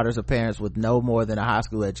than daughters of parents with no more than a high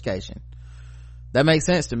school education. That makes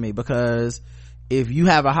sense to me, because if you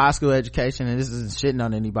have a high school education, and this isn't shitting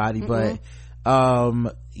on anybody, but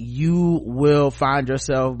you will find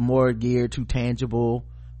yourself more geared to tangible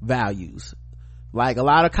values. Like a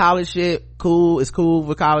lot of college shit, it's cool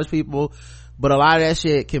for college people, but a lot of that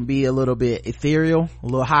shit can be a little bit ethereal, a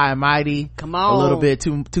little high and mighty, a little bit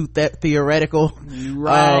too theoretical,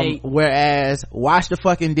 right? Whereas wash the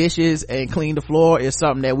fucking dishes and clean the floor is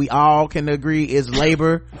something that we all can agree is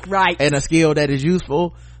labor, right, and a skill that is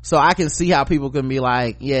useful. So I can see how people can be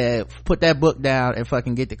like, yeah, put that book down and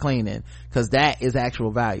fucking get to cleaning, because that is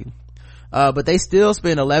actual value. But they still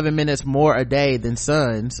spend 11 minutes more a day than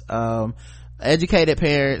sons. Educated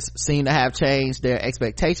parents seem to have changed their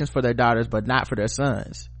expectations for their daughters, but not for their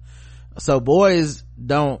sons. So boys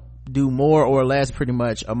don't do more or less pretty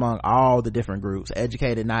much among all the different groups,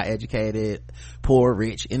 educated, not educated, poor,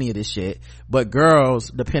 rich, any of this shit. But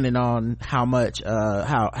girls, depending on how much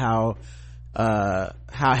how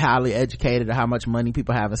highly educated or how much money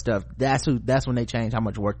people have and stuff, that's when they change how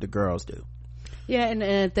much work the girls do. Yeah, and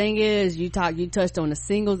the thing is, you touched on the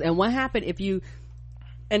singles, and what happened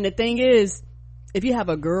if you have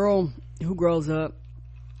a girl who grows up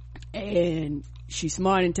and she's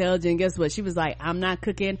smart, intelligent, guess what, she was like, I'm not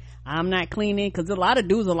cooking, I'm not cleaning, because a lot of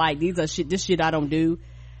dudes are like, this shit I don't do.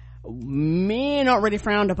 Men aren't really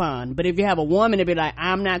frowned upon, but if you have a woman to be like,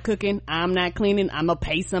 I'm not cooking, I'm not cleaning, I'm gonna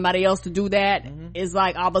pay somebody else to do that, it's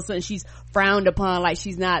like all of a sudden she's frowned upon, like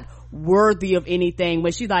she's not worthy of anything,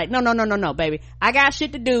 when she's like, no baby, I got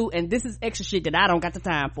shit to do, and this is extra shit that I don't got the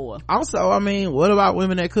time for. Also, I mean, what about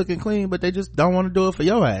women that cook and clean but they just don't want to do it for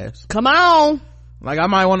your ass? Come on. Like, I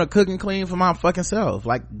might want to cook and clean for my fucking self.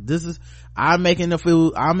 Like, I'm making the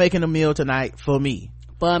food, I'm making a meal tonight for me,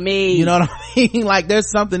 you know what I mean? Like,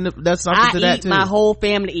 there's something to that too. My whole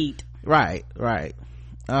family eat. Right.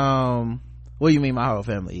 What do you mean my whole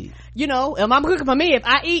family eat? You know, if I'm cooking for me, if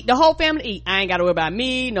I eat, the whole family eat. I ain't gotta worry about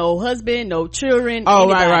me, no husband, no children.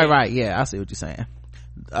 Oh, anybody. right. Yeah, I see what you're saying.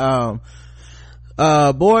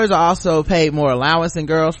 Boys are also paid more allowance than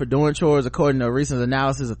girls for doing chores, according to a recent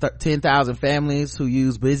analysis of 10,000 families who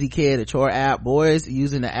use Busy Kid, a chore app. Boys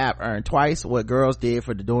using the app earn twice what girls did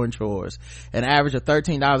for the doing chores, an average of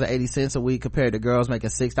 $13.80 a week compared to girls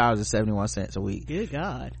making $6.71 a week. Good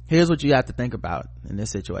God. Here's what you have to think about in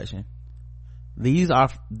this situation.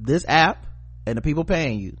 This app and the people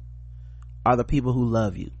paying you are the people who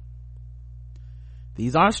love you.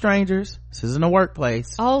 These aren't strangers. This isn't a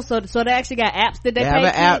workplace. Oh, so they actually got apps that they have pay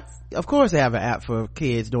an app. kids? Of course they have an app for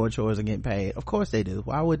kids doing chores and getting paid. Of course they do.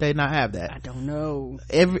 Why would they not have that? I don't know.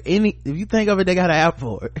 If you think of it, they got an app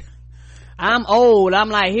for it. I'm old. I'm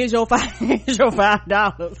like, here's your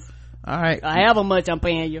 $5. All right. However much I'm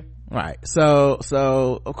paying you. Right. So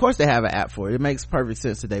of course they have an app for it. It makes perfect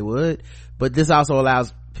sense that they would. But this also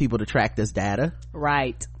allows people to track this data.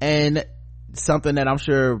 Right. And something that I'm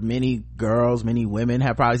sure many girls, many women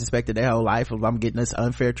have probably suspected their whole life of, I'm getting this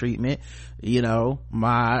unfair treatment. You know,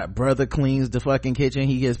 my brother cleans the fucking kitchen,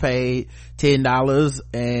 he gets paid $10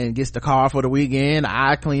 and gets the car for the weekend.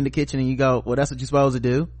 I clean the kitchen, and you go, well, that's what you're supposed to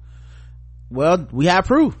do. Well, we have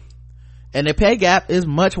proof, and the pay gap is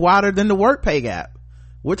much wider than the work pay gap.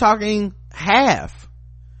 We're talking half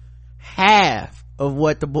of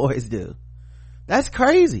what the boys do. That's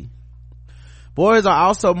crazy. Boys are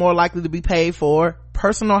also more likely to be paid for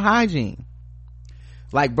personal hygiene,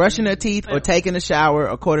 like brushing their teeth or taking a shower,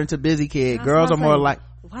 according to Busy Kid. Girls are more like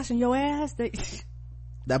washing your ass.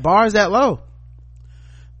 That bar is that low.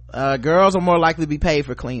 girls are more likely to be paid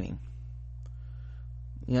for cleaning.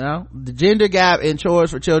 You know, the gender gap in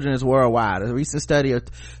chores for children is worldwide. A recent study of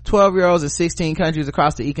 12-year-olds in 16 countries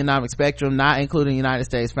across the economic spectrum, not including the United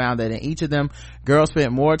States, found that in each of them, girls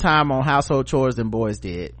spent more time on household chores than boys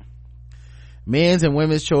did. Men's and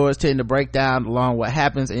women's chores tend to break down along what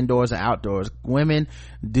happens indoors and outdoors. Women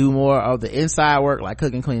do more of the inside work like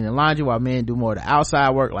cooking, cleaning, and laundry, while men do more of the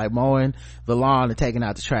outside work like mowing the lawn and taking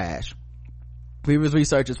out the trash. Previous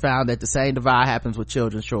researchers found that the same divide happens with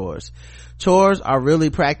children's chores. Chores are really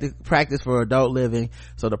practice for adult living,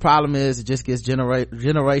 so the problem is it just gets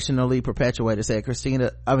generationally perpetuated, said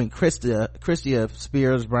Christia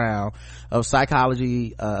Spears Brown, a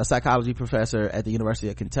psychology professor at the University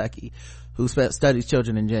of Kentucky, who studies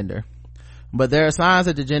children and gender. But there are signs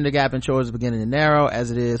that the gender gap in chores is beginning to narrow,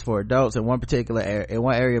 as it is for adults in one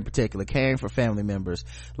area in particular, caring for family members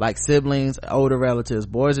like siblings, older relatives.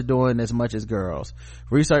 Boys are doing as much as girls.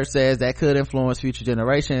 Research says that could influence future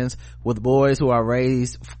generations, with boys who are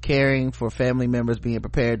raised caring for family members being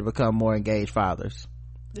prepared to become more engaged fathers.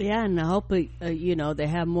 Yeah, and I hope they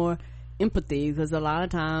have more empathy, because a lot of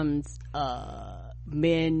times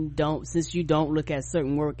men don't, since you don't look at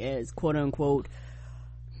certain work as quote unquote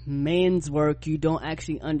man's work, you don't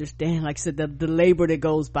actually understand, like I said, the labor that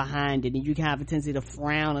goes behind it, and you can have a tendency to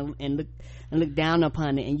frown and look down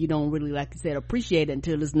upon it, and you don't really, like I said, appreciate it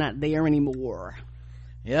until it's not there anymore.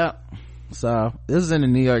 Yep. So this is in the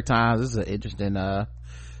New York Times. This is an interesting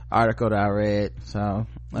article that I read. So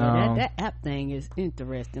that app thing is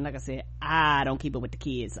interesting. Like I said, I don't keep up with the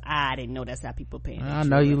kids. I didn't know that's how people pay. I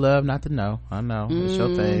know you love not to know. I know. It's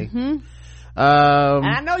your thing. And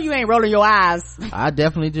I know you ain't rolling your eyes. I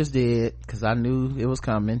definitely just did, because I knew it was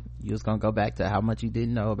coming. You was gonna go back to how much you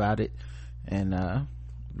didn't know about it, and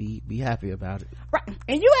be happy about it. Right.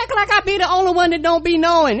 And you act like I be the only one that don't be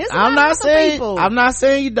knowing. I'm not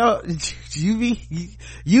saying you don't.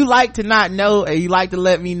 You like to not know, and you like to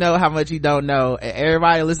let me know how much you don't know, and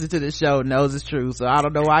everybody listen to this show knows it's true, so I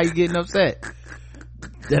don't know why you getting upset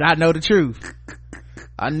that I know the truth.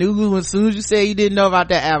 I knew as soon as you said you didn't know about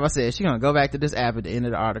that app, I said, she's gonna go back to this app at the end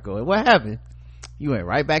of the article. And what happened? You went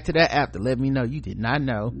right back to that app to let me know you did not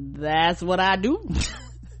know. That's what I do.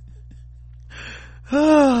 You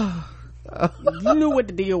knew what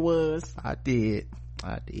the deal was. I did.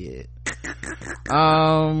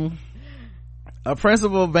 A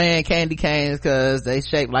principal banned candy canes because they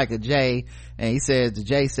shaped like a J, and he says the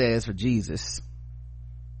J stands for Jesus.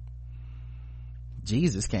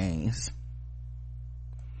 Jesus canes.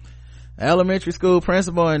 Elementary school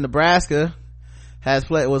principal in Nebraska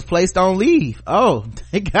was placed on leave. Oh,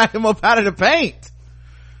 they got him up out of the paint.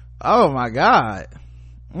 Oh my god.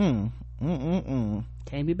 Can't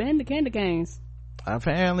be banned the candy canes.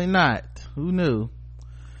 Apparently not. Who knew?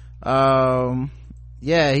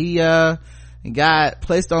 He got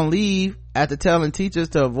placed on leave after telling teachers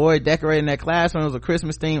to avoid decorating their classrooms with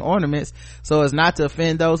Christmas themed ornaments so as not to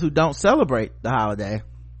offend those who don't celebrate the holiday.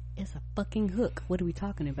 It's a fucking hook. What are we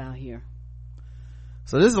talking about here?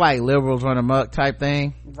 So this is like liberals run amok type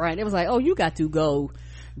thing, right? It was like, oh, you got to go.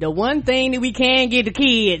 The one thing that we can give the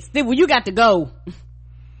kids, well, you got to go.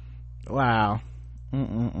 Wow.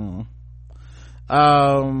 The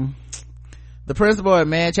principal at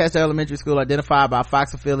Manchester Elementary School, identified by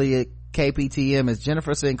Fox affiliate KPTM as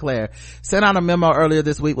Jennifer Sinclair, sent out a memo earlier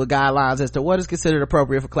this week with guidelines as to what is considered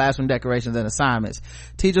appropriate for classroom decorations and assignments.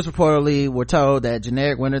 Teachers reportedly were told that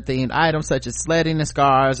generic winter themed items such as sledding and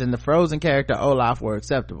scarves and the Frozen character Olaf were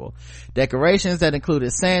acceptable. Decorations that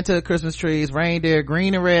included Santa, Christmas trees, reindeer,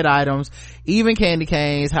 green and red items, even candy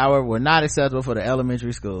canes, however, were not acceptable for the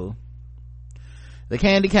elementary school. The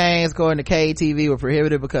candy canes, according to KTV, were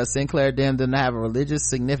prohibited because Sinclair deemed them to have a religious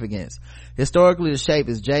significance. Historically, the shape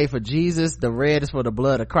is J for Jesus, the red is for the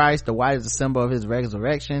blood of Christ, the white is a symbol of his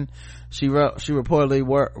resurrection. She reportedly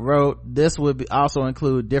wrote this would also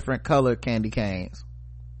include different colored candy canes.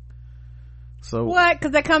 So what?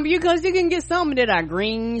 Because you can get some that are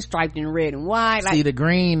green, striped in red and white. See, the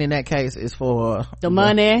green in that case is for the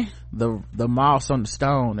money, the moss on the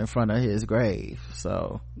stone in front of his grave.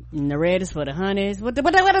 So. And the red is for the honeys. What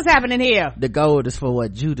is happening here? The gold is for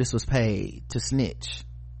what Judas was paid to snitch.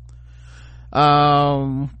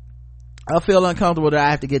 I feel uncomfortable that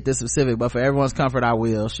I have to get this specific, but for everyone's comfort I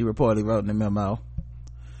will, she reportedly wrote in the memo.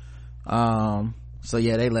 So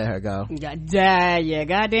yeah, they let her go. Yeah,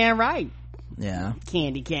 goddamn right. Yeah.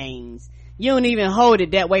 Candy canes. You don't even hold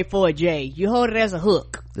it that way for a J. You hold it as a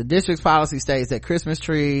hook. The district's policy states that Christmas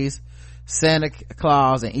trees, Santa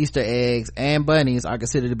Claus, and Easter eggs and bunnies are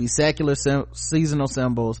considered to be secular seasonal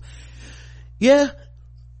symbols. Yeah,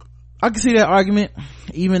 I can see that argument,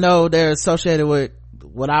 even though they're associated with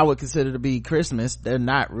what I would consider to be Christmas, they're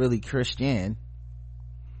not really Christian,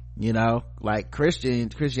 you know. Like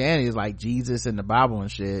Christianity is like Jesus and the Bible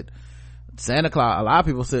and shit. Santa Claus, a lot of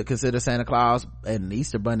people consider Santa Claus and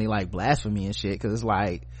Easter Bunny like blasphemy and shit, because it's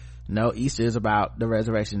like, no, Easter is about the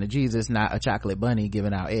resurrection of Jesus, not a chocolate bunny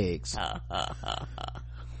giving out eggs.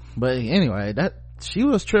 But anyway, she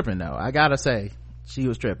was tripping though, I gotta say, she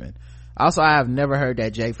was tripping. Also, I have never heard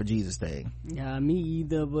that J for Jesus thing. Yeah, me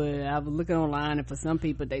either, but I was looking online, and for some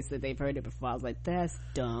people they said they've heard it before. I was like, that's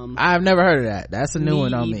dumb. I've never heard of that. That's a new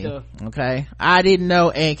one on me. Okay, I didn't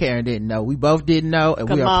know, and Karen didn't know. We both didn't know, and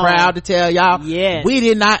we are proud to tell y'all. Yes, we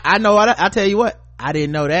did not. I know what I'll tell you what, I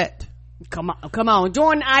didn't know that. Come on,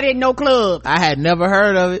 join the I didn't know club. I had never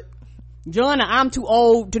heard of it. Join the I'm too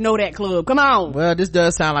old to know that club. Come on. Well, this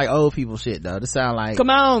does sound like old people shit though. This sound like,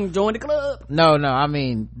 come on, join the club. No, I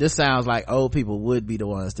mean, this sounds like old people would be the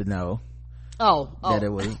ones to know. That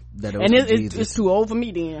it was and it's too old for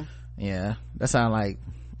me then. Yeah, that sounds like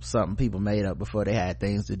something people made up before they had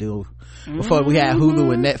things to do, before we had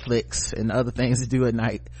Hulu and Netflix and other things to do at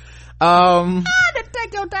night.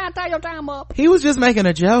 Take your time, tie your time up. He was just making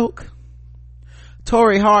a joke.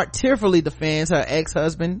 Tori Hart tearfully defends her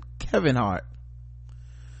ex-husband Kevin Hart.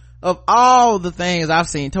 Of all the things I've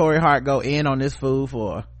seen Tori Hart go in on this fool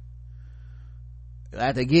for,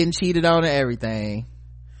 after getting cheated on and everything,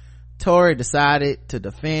 Tori decided to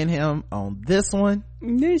defend him on this one.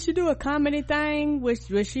 Didn't she do a comedy thing where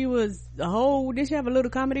she was did she have a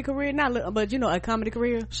little comedy career? Not little, but a comedy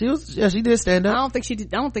career. She did stand up. I don't think she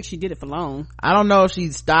did it for long. I don't know if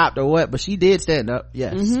she stopped or what, but she did stand up.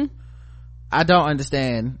 Yes. I don't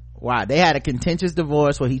understand why. They had a contentious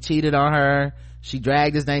divorce where he cheated on her. She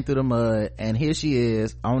dragged his name through the mud, and here she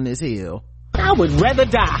is on this hill. I would rather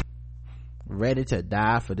die. Ready to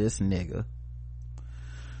die for this nigga.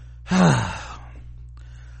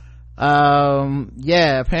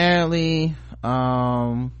 Yeah, apparently,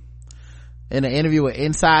 in an interview with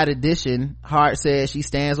Inside Edition, Hart said she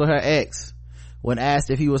stands with her ex when asked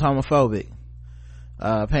if he was homophobic.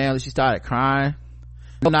 Apparently she started crying.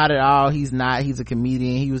 Not at all. He's not. He's a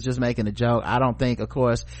comedian. He was just making a joke. I don't think, of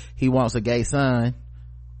course, he wants a gay son.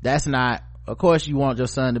 That's not, of course you want your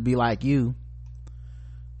son to be like you.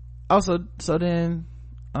 Also, so then,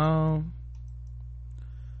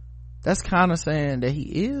 that's kind of saying that he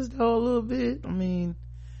is though a little bit. I mean,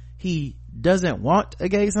 he doesn't want a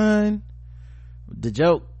gay son. The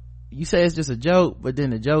joke, you say it's just a joke, but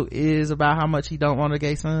then the joke is about how much he don't want a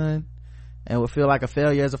gay son and would feel like a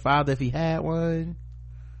failure as a father if he had one.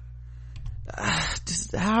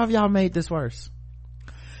 How have y'all made this worse?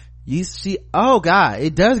 Oh god,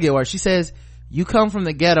 it does get worse. She says, you come from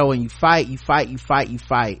the ghetto and you fight.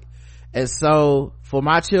 And so for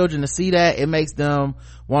my children to see that, it makes them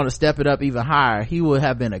want to step it up even higher. He would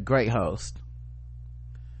have been a great host.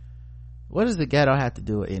 What does the ghetto have to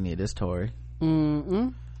do with any of this, Tori?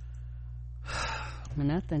 Nothing,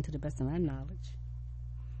 to the best of my knowledge.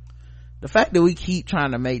 The fact that we keep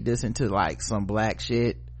trying to make this into like some black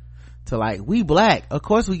shit, to like, we black, of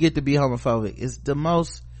course we get to be homophobic, is the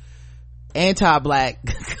most anti-black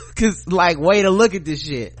like way to look at this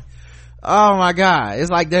shit. Oh my god, it's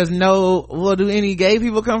like there's well, do any gay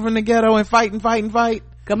people come from the ghetto and fight?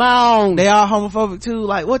 Come on, they all homophobic too.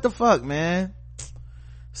 Like, what the fuck, man?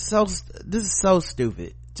 This is so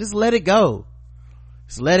stupid. Just let it go.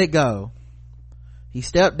 He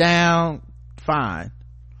stepped down, fine.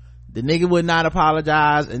 The nigga would not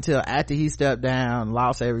apologize until after he stepped down,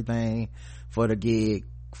 lost everything for the gig,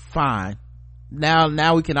 fine.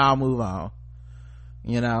 Now we can all move on,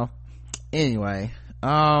 anyway.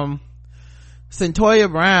 Centoya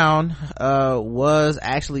Brown was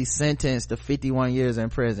actually sentenced to 51 years in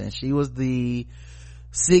prison. She was the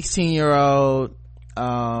 16-year-old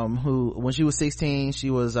who, when she was 16, she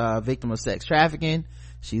was a victim of sex trafficking.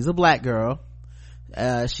 She's a black girl.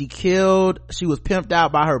 She was pimped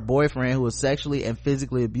out by her boyfriend who was sexually and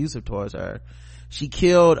physically abusive towards her. She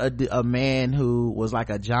killed a man who was like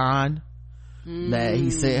a John that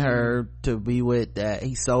he sent her to be with, that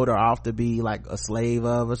he sold her off to be like a slave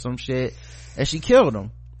of or some shit, and she killed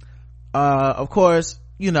him. Of course,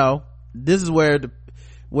 this is where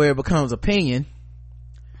it becomes opinion.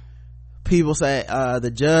 People say,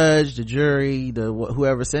 the judge, the jury,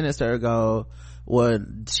 whoever sentenced her go, well,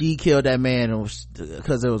 she killed that man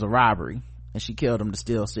because it was a robbery, and she killed him to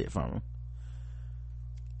steal shit from him.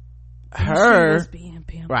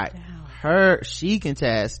 She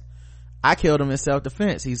contests, I killed him in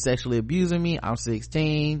self-defense. He's sexually abusing me. I'm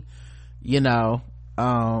 16.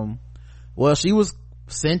 Well, she was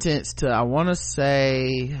sentenced to, I want to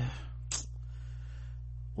say,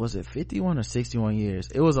 was it 51 or 61 years?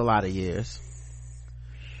 It was a lot of years.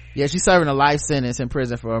 Yeah, she's serving a life sentence in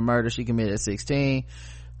prison for a murder she committed at 16.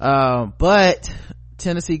 But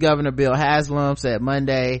Tennessee Governor Bill Haslam said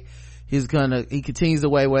Monday he continues to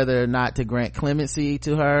weigh whether or not to grant clemency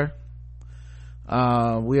to her.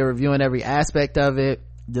 We are reviewing every aspect of it,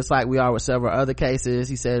 just like we are with several other cases,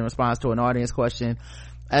 he said in response to an audience question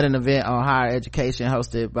at an event on higher education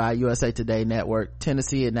hosted by USA Today Network,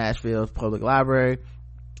 Tennessee at Nashville Public Library.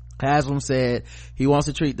 Haslam said he wants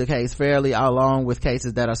to treat the case fairly, along with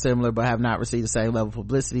cases that are similar but have not received the same level of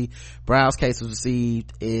publicity Brown's case has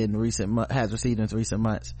received in recent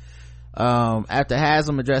months. After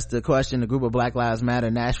Haslam addressed the question, a group of Black Lives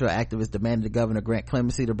Matter Nashville activists demanded the governor grant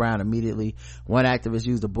clemency to Brown immediately. One activist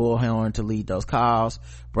used a bullhorn to lead those calls.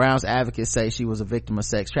 Brown's advocates say she was a victim of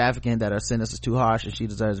sex trafficking, that her sentence is too harsh and she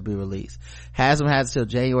deserves to be released. Haslam has until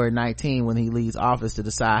January 19 when he leaves office to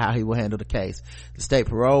decide how he will handle the case. The state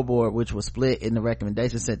parole board, which was split in the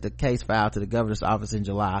recommendation, sent the case file to the governor's office in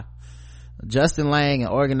July. Justin Lang, an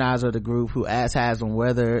organizer of the group who asked Haslam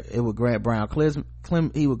whether it would grant Brown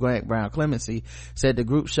clemency, said the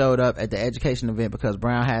group showed up at the education event because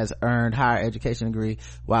Brown has earned higher education degree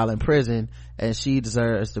while in prison and she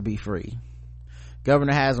deserves to be free.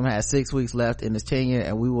 Governor Haslam has 6 weeks left in his tenure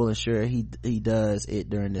and we will ensure he does it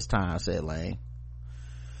during this time, said Lang.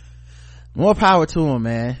 More power to him,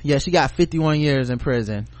 man. Yeah, she got 51 years in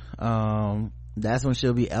prison. That's when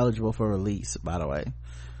she'll be eligible for release, by the way.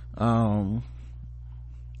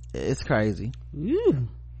 It's crazy.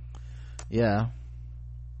 Yeah.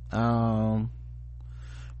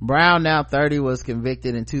 Brown, now 30, was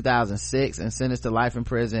convicted in 2006 and sentenced to life in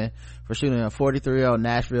prison for shooting a 43-year-old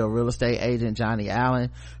Nashville real estate agent, Johnny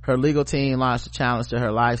Allen. Her legal team launched a challenge to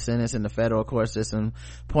her life sentence in the federal court system,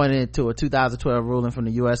 pointing to a 2012 ruling from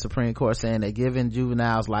the U.S. Supreme Court saying that giving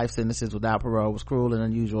juveniles life sentences without parole was cruel and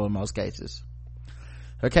unusual in most cases.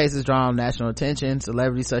 Her case has drawn national attention.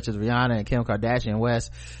 Celebrities such as Rihanna and Kim Kardashian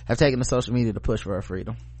West have taken to social media to push for her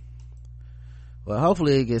freedom. Well,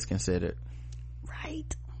 hopefully it gets considered.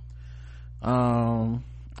 Right. All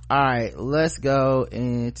right, let's go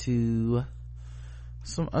into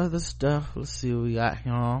some other stuff. Let's see what we got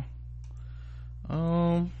here. All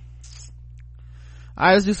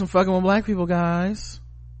right, let's do some fucking with black people, guys.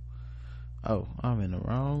 Oh, I'm in the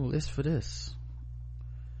wrong list for this.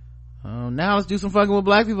 Now let's do some fucking with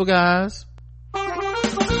black people, guys.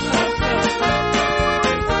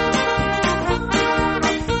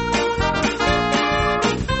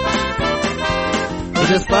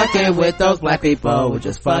 We're just fucking with those black people. We're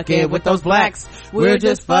just fucking with those blacks. We're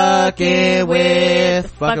just fucking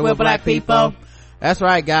with black people. That's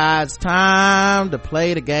right, guys. Time to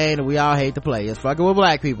play the game that we all hate to play. It's fucking with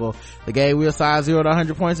black people. The game we assign 0 to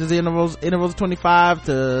 100 points is intervals of 25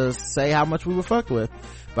 to say how much we were fucked with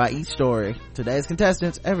by each story. Today's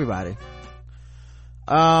contestants, everybody.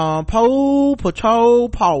 Pool Patrol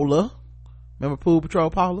Paula. Remember Pool Patrol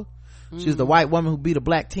Paula? She's the white woman who beat a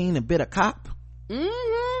black teen and bit a cop.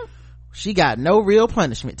 She got no real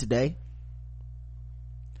punishment today.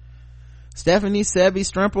 Stephanie Sebi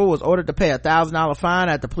Strimple was ordered to pay $1,000 fine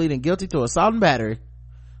after pleading guilty to assault and battery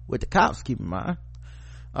with the cops, keep in mind.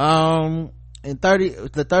 The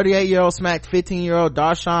 38-year-old smacked 15-year-old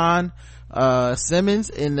Darshawn Simmons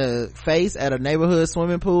in the face at a neighborhood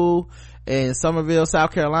swimming pool in Somerville,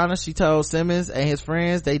 South Carolina. She told Simmons and his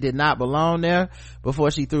friends they did not belong there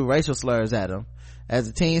before she threw racial slurs at him. As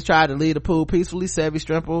the teens tried to leave the pool peacefully, Sebi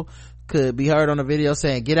Strimple could be heard on the video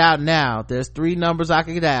saying, "Get out now. There's 3 numbers I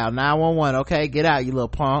can dial. 911. Okay, get out, you little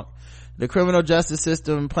punk." The criminal justice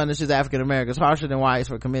system punishes African Americans harsher than whites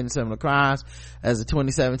for committing similar crimes, as a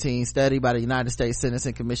 2017 study by the United States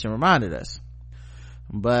Sentencing Commission reminded us.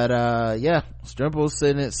 But yeah, Strimple's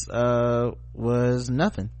sentence was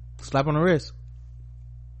nothing. Slap on the wrist.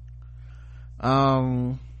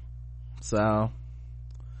 So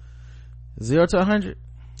 0 to 100.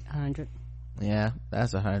 100. Yeah,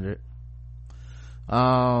 that's 100.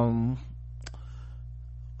 How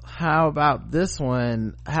about this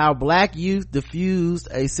one? How black youth diffused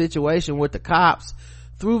a situation with the cops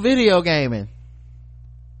through video gaming.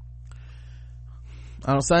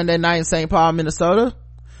 On Sunday night in St. Paul, Minnesota,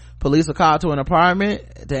 police were called to an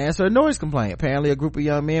apartment to answer a noise complaint. Apparently a group of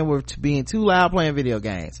young men were being too loud playing video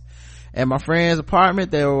games. At my friend's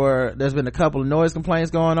apartment, there's been a couple of noise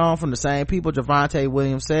complaints going on from the same people. Javante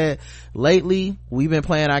Williams said, "Lately, we've been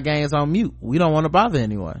playing our games on mute. We don't want to bother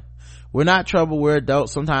anyone. We're not trouble. We're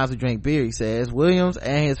adults. Sometimes we drink beer," he says. Williams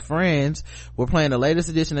and his friends were playing the latest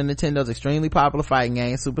edition of Nintendo's extremely popular fighting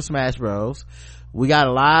game, Super Smash Bros. We got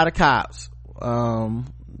a lot of cops.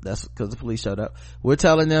 That's because the police showed up. We're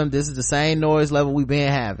telling them this is the same noise level we've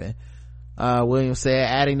been having. Williams said,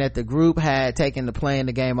 adding that the group had taken to playing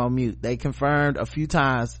the game on mute. They confirmed a few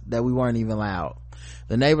times that we weren't even loud.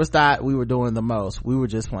 The neighbors thought we were doing the most. We were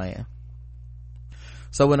just playing.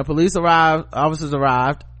 So when the officers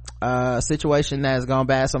arrived, a situation that has gone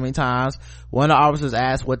bad so many times, one of the officers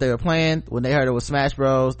asked what they were playing. When they heard it was Smash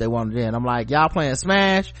Bros, they wanted in. I'm like, y'all playing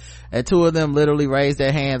Smash? And two of them literally raised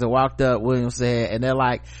their hands and walked up, Williams said, and they're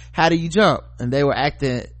like, how do you jump? And they were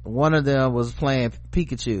acting, one of them was playing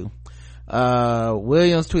Pikachu.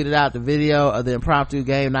 Williams tweeted out the video of the impromptu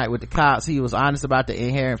game night with the cops. He was honest about the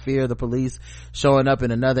inherent fear of the police showing up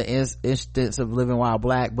in another instance of living while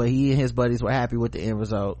black, but he and his buddies were happy with the end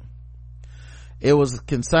result. It was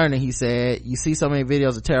concerning, he said. You see so many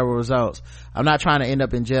videos of terrible results. I'm not trying to end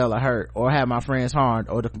up in jail or hurt or have my friends harmed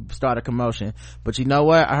or to start a commotion, but you know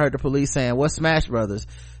what? I heard the police saying, what's Smash Brothers?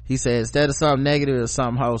 He said, instead of something negative, it's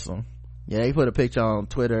something wholesome. Yeah, he put a picture on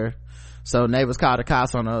Twitter. So neighbors called the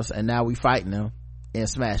cops on us and now we fighting them in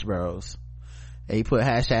Smash Bros. And he put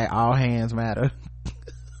hashtag all hands matter.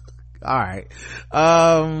 All right.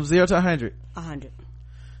 0 to 100. 100.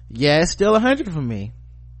 Yeah, it's still 100 for me.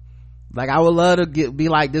 Like, I would love to be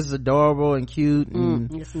like, this is adorable and cute.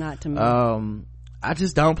 And, it's not to me. I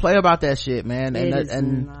just don't play about that shit, man. It is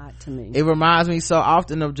not to me. It reminds me so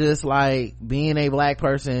often of just like being a black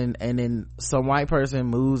person and then some white person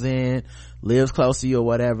moves in, lives close to you or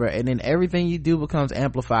whatever, and then everything you do becomes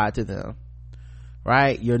amplified to them.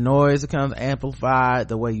 Right? Your noise becomes amplified,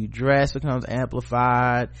 the way you dress becomes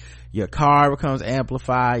amplified, your car becomes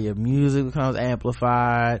amplified, your music becomes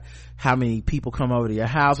amplified, how many people come over to your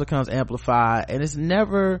house becomes amplified, and it's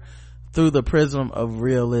never through the prism of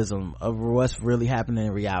realism of what's really happening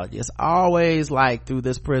in reality. It's always like through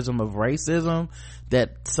this prism of racism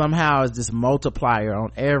that somehow is this multiplier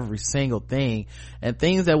on every single thing, and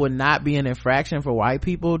things that would not be an infraction for white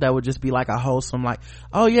people, that would just be like a wholesome, like,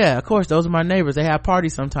 oh yeah, of course, those are my neighbors, they have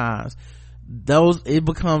parties sometimes. It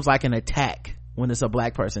becomes like an attack when it's a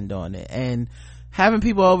black person doing it. And having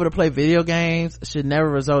people over to play video games should never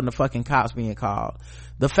result in the fucking cops being called.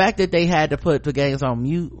 The fact that they had to put the games on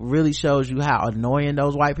mute really shows you how annoying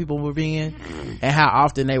those white people were being and how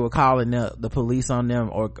often they were calling the police on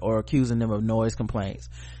them or accusing them of noise complaints.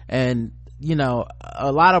 And you know,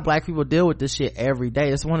 a lot of black people deal with this shit every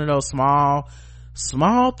day. It's one of those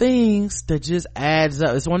small things that just adds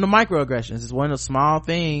up. It's one of the microaggressions. It's one of the small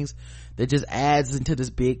things that just adds into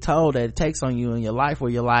this big toll that it takes on you in your life,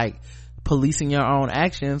 where you're like policing your own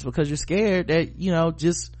actions because you're scared that, you know,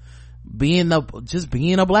 just being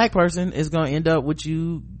a black person is going to end up with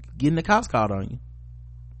you getting the cops called on you.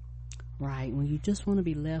 Right, when you just want to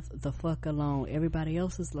be left the fuck alone, everybody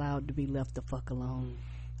else is allowed to be left the fuck alone.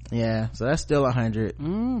 Yeah, so that's still 100.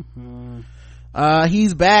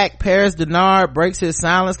 He's back. Paris Denard breaks his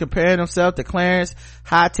silence, comparing himself to Clarence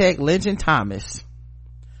High-Tech Lynching Thomas.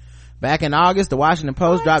 Back in August, the Washington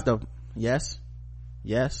Post dropped a yes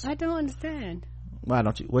I don't understand.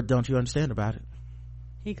 What don't you understand about it?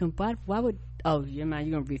 Why would, oh, you're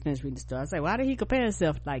gonna be finished reading the story. I say, why did he compare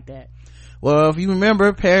himself like that? Well, if you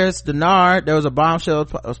remember Paris Denard, there was a bombshell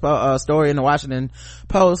story in the Washington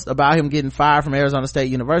Post about him getting fired from Arizona State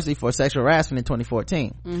University for sexual harassment in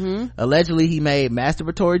 2014. Allegedly, he made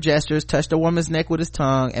masturbatory gestures, touched a woman's neck with his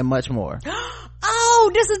tongue, and much more.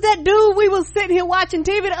 Oh, this is that dude we was sitting here watching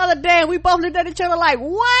TV the other day, and we both looked at each other like,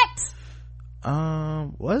 what?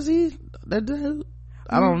 Was he that dude?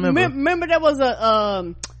 I don't remember. Remember there was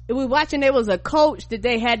we were watching, there was a coach that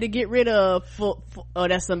they had to get rid of oh,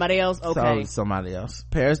 that's somebody else. Okay, so somebody else.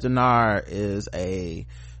 Paris Denard is a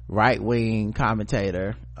right-wing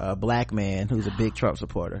commentator, a black man who's a big Trump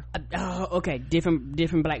supporter. Okay, different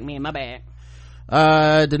black man, my bad.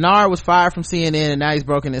 Denard was fired from CNN, and now he's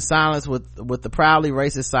broken his silence with the proudly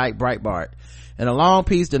racist site Breitbart. In a long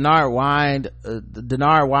piece, Denard whined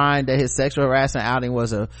that his sexual harassment outing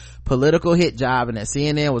was a political hit job, and that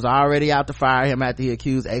CNN was already out to fire him after he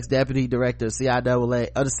accused ex-deputy director of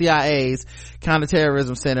the CIA's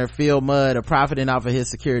Counterterrorism Center, Phil Mudd, of profiting off of his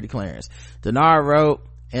security clearance. Denard wrote,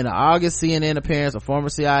 in an August CNN appearance, a former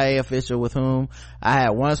CIA official with whom I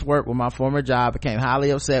had once worked with my former job became highly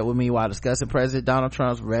upset with me while discussing President Donald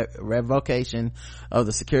Trump's revocation of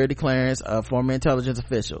the security clearance of former intelligence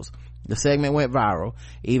officials. The segment went viral,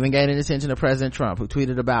 even gaining attention to President Trump, who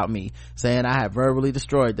tweeted about me, saying I had verbally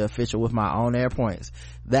destroyed the official with my own air points.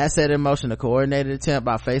 That set in motion a coordinated attempt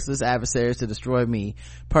by faceless adversaries to destroy me,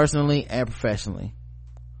 personally and professionally.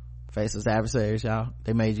 Faceless adversaries, y'all.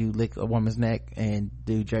 They made you lick a woman's neck and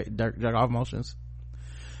do jerk off motions.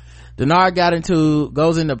 Denard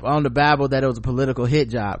goes on the babble that it was a political hit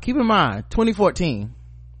job. Keep in mind, 2014.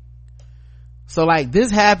 So like this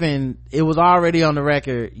happened, it was already on the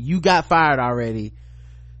record, you got fired already,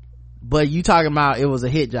 but you talking about it was a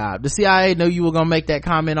hit job. The CIA knew you were gonna make that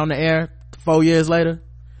comment on the air 4 years later.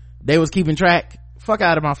 They was keeping track. Fuck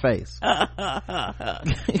out of my face.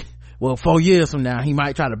 Well, 4 years from now he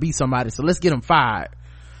might try to beat somebody, so let's get him fired.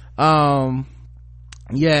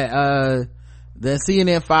 Then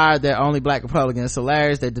CNN fired their only black Republican. It's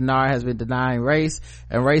hilarious that Denard has been denying race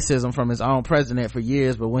and racism from his own president for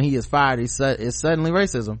years, but when he is fired, it's suddenly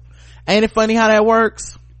racism. Ain't it funny how that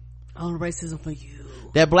works? Only racism for you.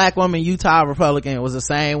 That black woman, Utah Republican, was the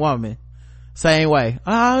same woman. Same way.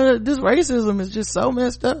 This racism is just so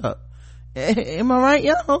messed up. Am I right,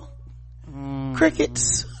 y'all?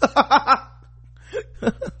 Crickets.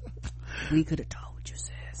 We could have told you,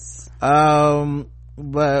 sis.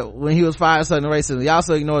 But when he was fired, sudden racism. He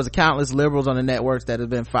also ignores the countless liberals on the networks that have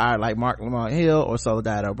been fired, like Mark Lamont Hill or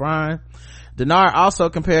Soledad O'Brien. Denard also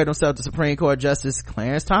compared himself to Supreme Court Justice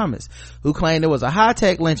Clarence Thomas, who claimed it was a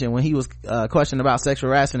high-tech lynching when he was questioned about sexual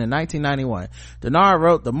harassment in 1991. Denard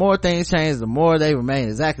wrote, "The more things change, the more they remain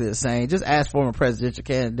exactly the same. Just ask former presidential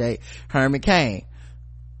candidate Herman Cain."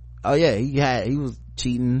 Oh yeah, he was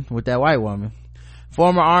cheating with that white woman.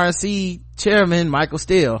 Former RNC chairman Michael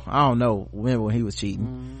Steele, I don't know, remember when he was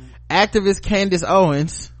cheating. Activist Candace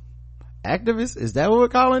Owens, activist, is that what we're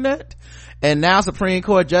calling that? And now Supreme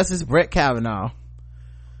Court Justice Brett Kavanaugh.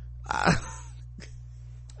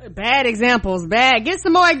 Bad examples, bad. Get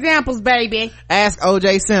some more examples, baby. Ask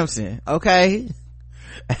OJ Simpson, okay?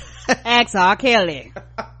 Ask R. Kelly.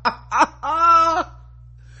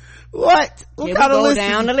 What Here kind we of go list?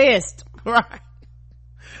 down the list. Right.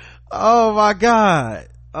 Oh my god.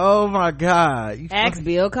 Ask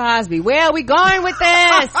Bill Cosby. Where are we going with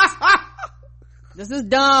this? This is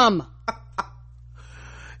dumb.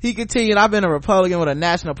 He continued, "I've been a Republican with a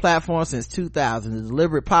national platform since 2000. The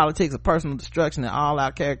deliberate politics of personal destruction and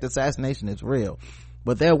all-out character assassination is real.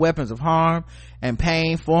 But they're weapons of harm and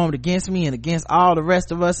pain formed against me and against all the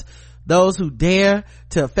rest of us. Those who dare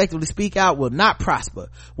to effectively speak out will not prosper.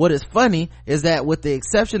 What is funny is that with the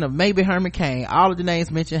exception of maybe Herman Cain, all of the names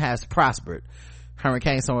mentioned has prospered." Herman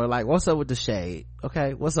Cain somewhere like, what's up with the shade?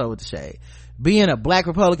 Okay, what's up with the shade? Being a black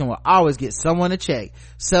Republican will always get someone a check.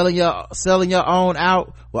 Selling your own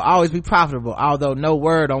out will always be profitable, although no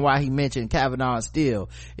word on why he mentioned Kavanaugh and Steele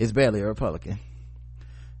is barely a Republican.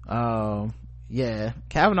 Yeah,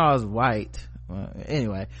 Kavanaugh is white.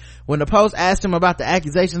 Anyway, when the Post asked him about the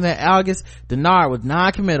accusations in August, Denard was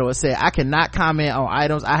non-committal and said, "I cannot comment on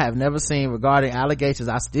items I have never seen regarding allegations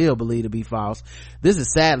I still believe to be false. This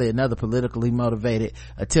is sadly another politically motivated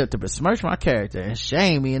attempt to besmirch my character and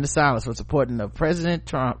shame me into silence for supporting the President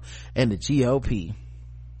Trump and the GOP."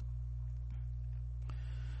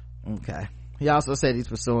 Okay. He also said he's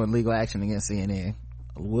pursuing legal action against CNN.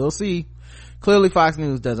 We'll see. Clearly Fox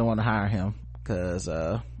News doesn't want to hire him because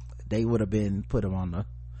they would have been put him on the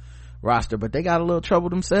roster, but they got a little trouble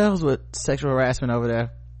themselves with sexual harassment over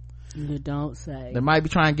there. You don't say. They might be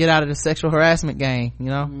trying to get out of the sexual harassment game, you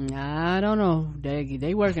know. I don't know.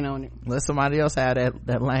 They working on it. Let somebody else have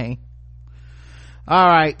that lane. All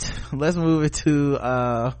right, let's move it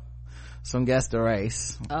to some guest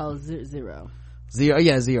race. Oh, zero.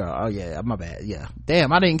 Yeah, zero. Oh yeah, my bad. Yeah,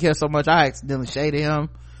 damn, I didn't care so much. I accidentally shaded him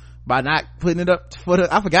by not putting it up for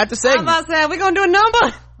I forgot the segment. I'm about to say, we gonna do a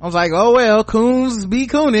number. I was like, oh well, coons be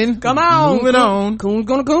cooning. Come on, moving on. Coon's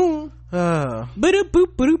gonna coon.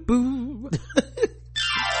 Ba-da-boop-ba-da-boo.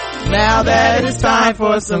 Now that it's time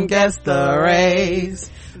for some guest race.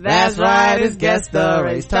 That's right, it's guest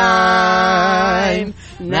race time.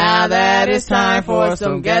 Now that it's time for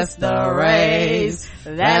some guest race.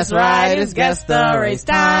 That's right, it's guest race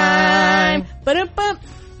time.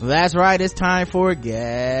 That's right, it's time for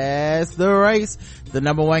Guess the Race, the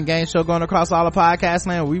 #1 game show going across all of podcast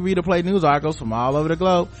land. We read or play news articles from all over the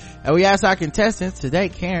globe, and we ask our contestants today,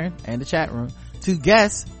 Karen and the chat room, to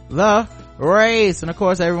guess the race. And of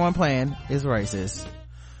course, everyone playing is racist.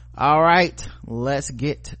 All right, let's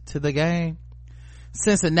get to the game.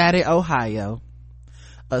 Cincinnati, Ohio.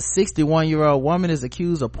 A 61-year-old woman is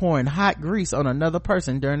accused of pouring hot grease on another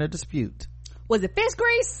person during a dispute. Was it fish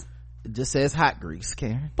grease? It just says hot grease,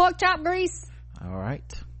 Karen. Pork chop grease? All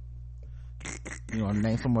right. You want to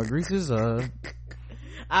name some more greases? I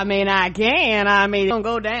mean, I can. It's gonna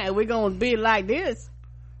go down. We're gonna be like this.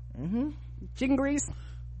 Chicken grease?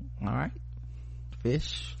 All right.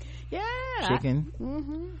 Fish. Yeah. Chicken.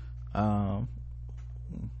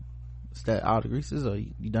 Is that all the greases, or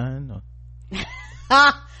you done? Or?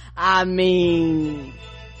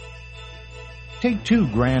 Take two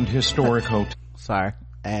Grand Historic Hotel. Sorry,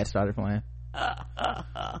 ad started playing.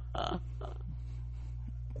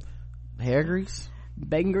 Hair grease?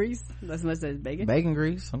 Bacon grease? That's much as bacon. Bacon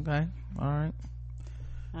grease. Okay. All right.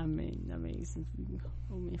 I mean,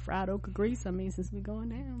 fried okra grease. Since we going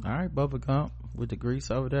down. All right, Bubba Gump with the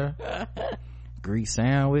grease over there. Grease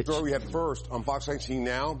sandwich. Story we had first on Fox 19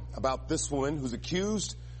 now about this woman who's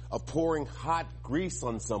accused of pouring hot grease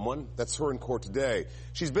on someone. That's her in court today.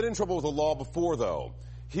 She's been in trouble with the law before, though.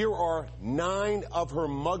 Here are 9 of her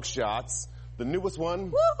mugshots. The newest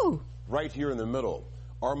one, woo, right here in the middle.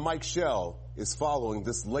 Our Mike Shell is following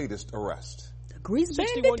this latest arrest.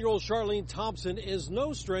 61-year-old Charlene Thompson is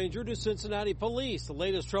no stranger to Cincinnati police. The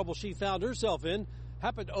latest trouble she found herself in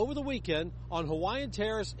happened over the weekend on Hawaiian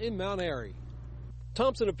Terrace in Mount Airy.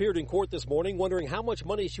 Thompson appeared in court this morning wondering how much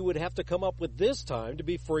money she would have to come up with this time to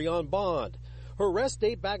be free on bond. Her arrest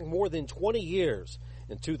date back more than 20 years.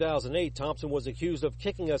 In 2008, Thompson was accused of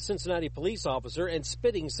kicking a Cincinnati police officer and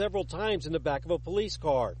spitting several times in the back of a police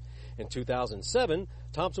car. In 2007,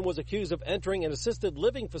 Thompson was accused of entering an assisted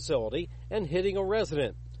living facility and hitting a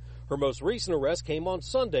resident. Her most recent arrest came on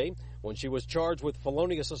Sunday when she was charged with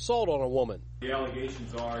felonious assault on a woman. The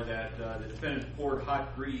allegations are that the defendant poured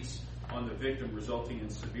hot grease on the victim, resulting in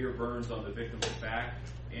severe burns on the victim's back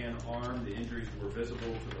and arm. The injuries were visible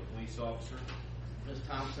to the police officer. Ms.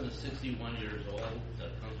 Thompson is 61 years old,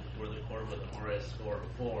 comes before the court with an RS score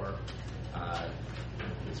of 4.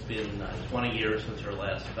 It's been 20 years since her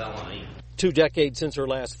last felony. 2 decades since her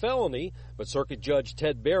last felony, but Circuit Judge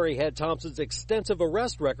Ted Berry had Thompson's extensive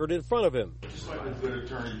arrest record in front of him. Just like a good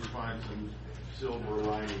attorney, you find some silver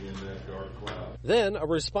lining in that dark cloud. Then a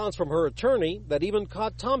response from her attorney that even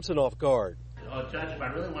caught Thompson off guard. Judge, if I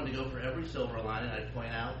really wanted to go for every silver lining, I'd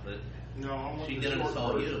point out that she didn't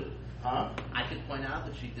assault you. Huh? I could point out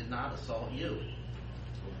that she did not assault you.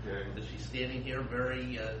 Okay. That she's standing here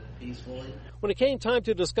very peacefully. When it came time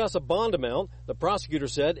to discuss a bond amount, the prosecutor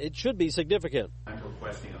said it should be significant. I'm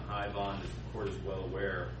requesting a high bond. As the court is well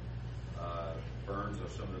aware, burns are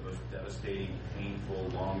some of the most devastating, painful,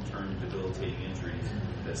 long-term debilitating injuries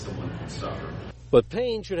that someone can suffer. But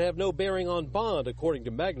pain should have no bearing on bond, according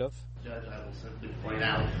to Magniff. Judge, I will simply point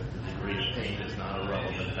out that the degree of pain is not a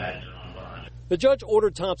relevant factor on bond. The judge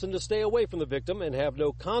ordered Thompson to stay away from the victim and have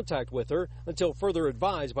no contact with her until further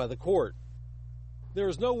advised by the court. There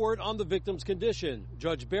is no word on the victim's condition.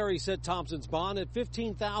 Judge Berry set Thompson's bond at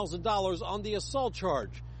 $15,000 on the assault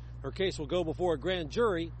charge. Her case will go before a grand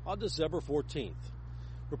jury on December 14th.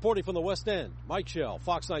 Reporting from the West End, Mike Shell,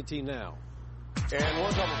 Fox 19 Now. And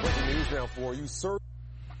one couple of breaking news now for you, sir.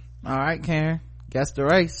 All right, Karen. Guess the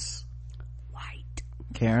race. White.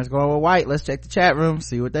 Karen's going with white. Let's check the chat room,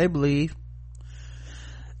 see what they believe.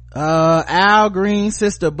 Al Green,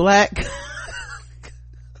 sister black.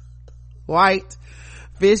 White.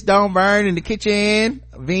 Fish don't burn in the kitchen.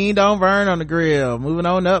 Bean don't burn on the grill. Moving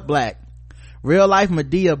on up, black. Real life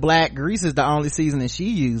Medea, black. Grease is the only seasoning she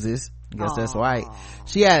uses. I guess that's white.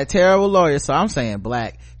 She had a terrible lawyer, so I'm saying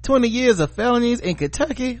black. 20 years of felonies in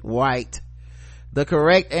Kentucky, white. The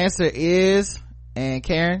correct answer is, and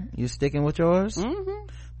Karen, you sticking with yours? Mm-hmm.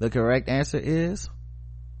 The correct answer is,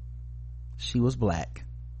 she was black.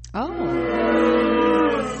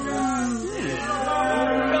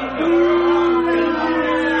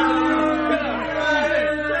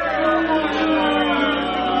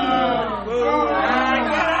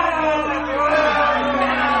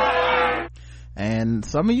 And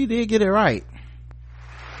some of you did get it right.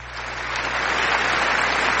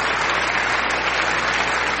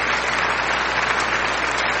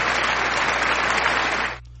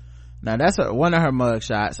 Now that's one of her mug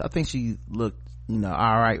shots. I think she looked,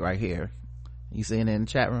 all right here. You seeing it in the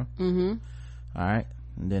chat room? Mm-hmm. All right.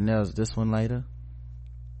 And then there was this one later.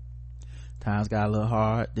 Times got a little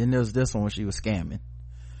hard. Then there was this one when she was scamming.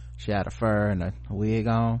 She had a fur and a wig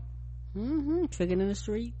on. Mm-hmm. Tricking in the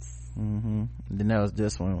streets. Mm-hmm. And then there was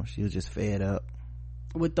this one when she was just fed up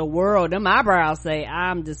with the world. Them eyebrows say,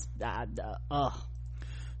 I'm just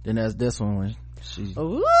Then there's this one when she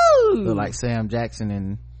looked like Sam Jackson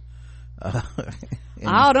and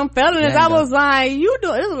all them felonies. I was like,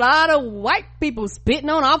 there's a lot of white people spitting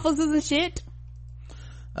on officers and shit.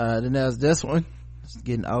 Then there's this one. It's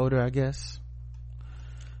getting older, I guess.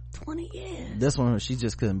 20 years. This one, she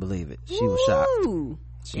just couldn't believe it. She was shocked.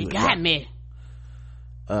 She got me.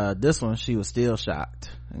 This one, she was still shocked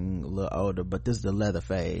and a little older, but this is the leather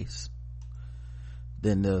phase.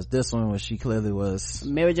 Then there's this one where she clearly was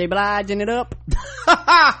Mary J. Blige in it up.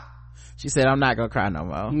 She said, I'm not gonna cry no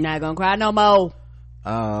more. I'm not gonna cry no more.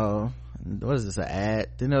 What is this, an ad?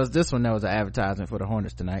 Then there was this one that was an advertisement for the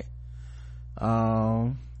Hornets tonight.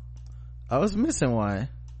 I was missing one.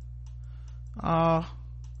 I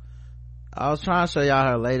was trying to show y'all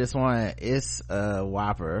her latest one. It's a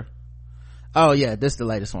Whopper. Oh yeah, this is the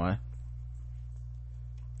latest one.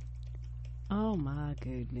 Oh my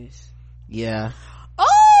goodness. Yeah.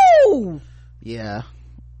 Oh Yeah.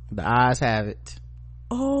 The eyes have it.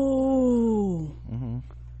 Oh.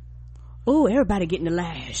 Oh, everybody getting the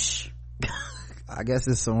lash. I guess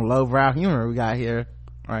it's some lowbrow humor we got here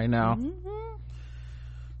right now.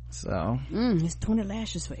 So it's 20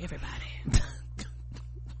 lashes for everybody.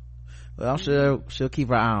 well, she'll keep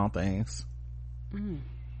her eye on things.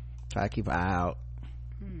 Try to keep her eye out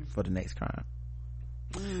for the next crime.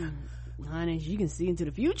 Honey, you can see into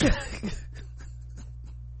the future.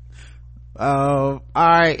 All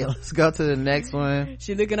right, let's go to the next one.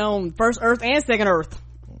 She looking on first Earth and second Earth.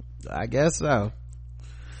 I guess so.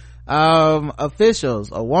 Officials,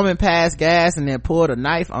 a woman passed gas and then pulled a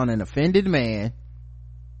knife on an offended man.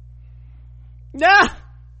 Ah!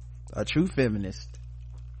 A true feminist.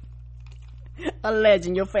 A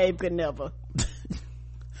legend, your fave could never.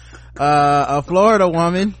 A Florida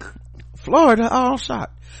woman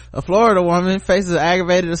faces an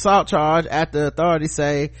aggravated assault charge after authorities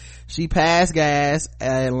say she passed gas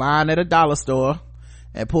in line at a dollar store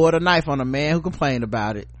and pulled a knife on a man who complained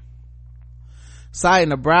about it. Citing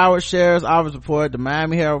the Broward Sheriff's Office report, the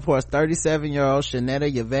Miami Herald reports 37-year-old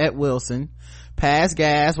Shanetta Yvette Wilson passed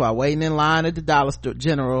gas while waiting in line at the Dollar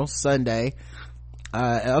General Sunday,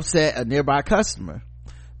 upset a nearby customer.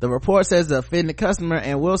 The report says the offended customer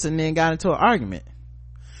and Wilson then got into an argument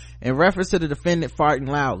in reference to the defendant farting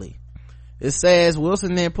loudly. It says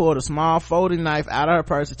Wilson then pulled a small folding knife out of her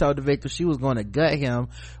purse and told the victim she was going to gut him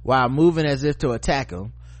while moving as if to attack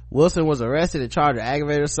him. Wilson was arrested and charged with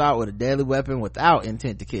aggravated assault with a deadly weapon without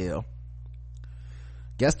intent to kill.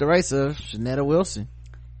 Guess the race of Shanetta Wilson.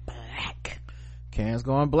 Black. Karen's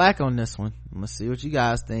going black on this one. Let's see what you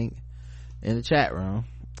guys think in the chat room.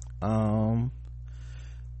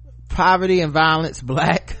 Poverty and violence,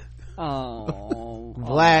 black.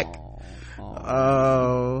 Black.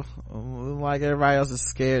 Like everybody else is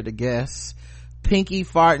scared to guess. Pinky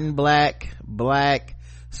farting, black.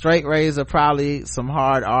 Straight razor, probably some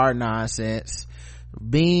hard R nonsense.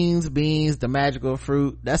 Beans, the magical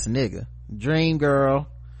fruit, that's a nigga. Dream girl,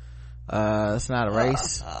 it's not a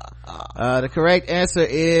race. The correct answer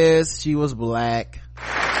is she was black.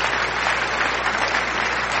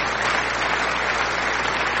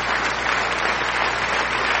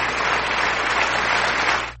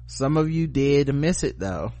 Some of you did miss it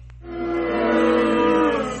though.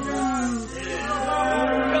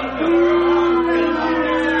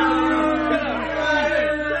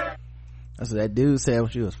 That's what that dude said when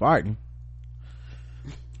she was farting.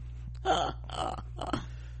 Yeah,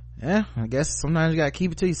 I guess sometimes you gotta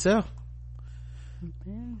keep it to yourself.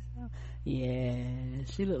 Yeah,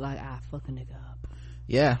 she looked like I fuck a nigga up.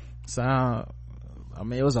 Yeah, so I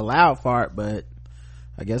mean it was a loud fart, but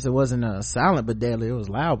I guess it wasn't silent but deadly. It was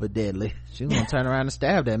loud but deadly. She was gonna turn around and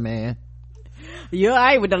stab that man. You're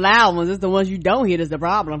alright with the loud ones. It's the ones you don't hear that's the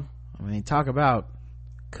problem. I mean, talk about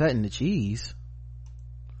cutting the cheese.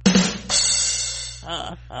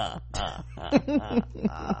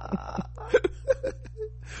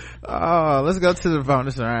 Oh, let's go to the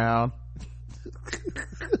bonus round.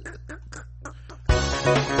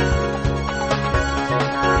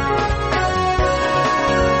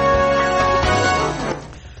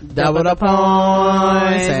 Double the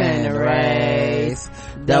points and the race.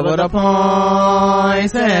 Double the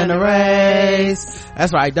points and the race.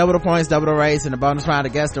 That's right, double the points, double the race, and the bonus round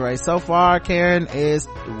to guess the race. So far, Karen is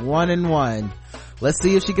 1-1. Let's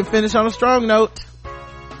see if she can finish on a strong note.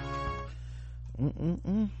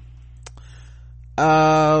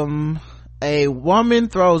 A woman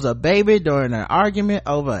throws a baby during an argument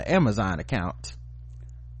over an Amazon account.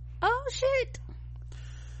 Oh shit.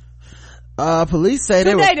 Police say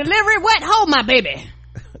Today delivery wet hold my baby.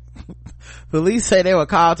 Police say they were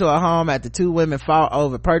called to a home after two women fought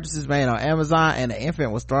over purchases made on Amazon and the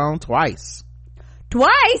infant was thrown twice.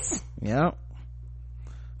 Yep.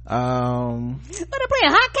 What, they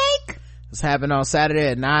playing hot cake? This happened on Saturday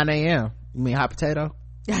at 9 a.m. You mean hot potato?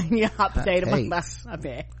 Yeah, hot potato. Hot My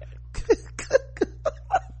bad.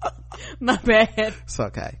 My bad. It's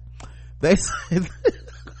okay. They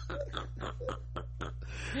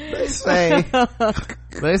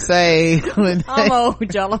say when I'm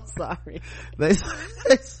old, y'all. I'm sorry.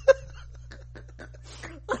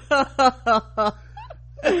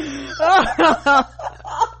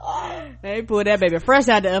 They pulled that baby fresh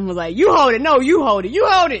out the oven. Was like, you hold it. No, you hold it. You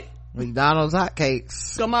hold it. McDonald's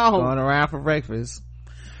hotcakes. Come on. Going around for breakfast.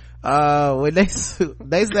 When they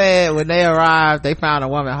said when they arrived, they found a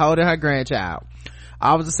woman holding her grandchild.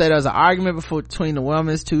 Officers say there was an argument between the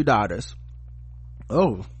woman's two daughters.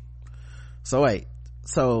 Oh. So wait.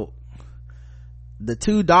 So the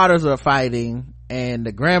two daughters were fighting, and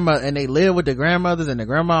the grandma, and they lived with the grandmothers, and the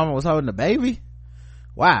grandmama was holding the baby.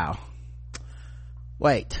 Wow.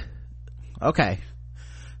 Wait. Okay.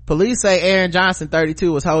 Police say Aaron Johnson,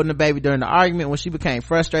 32, was holding the baby during the argument. When she became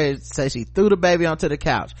frustrated, say she threw the baby onto the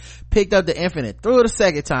couch, picked up the infant and threw it a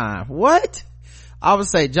second time. What?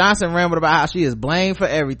 Officers say Johnson rambled about how she is blamed for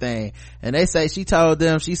everything, and they say she told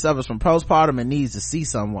them she suffers from postpartum and needs to see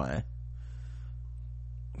someone.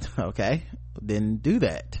 Okay, then do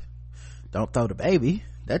that. Don't throw the baby.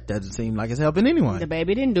 That doesn't seem like it's helping anyone. The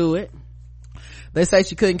baby didn't do it. They say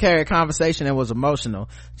she couldn't carry a conversation and was emotional.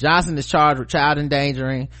 Johnson is charged with child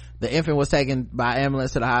endangering. The infant was taken by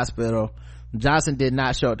ambulance to the hospital. Johnson did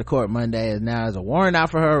not show up to court Monday, and now there's a warrant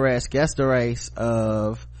out for her arrest. Guess the race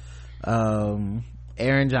of Aaron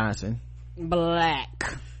Johnson?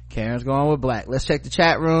 Black. Karen's going with black. Let's check the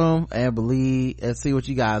chat room and see what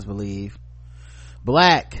you guys believe.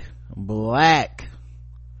 Black. A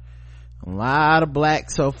lot of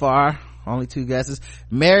black so far. Only 2 guesses.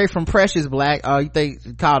 Mary from Precious Black. Oh, you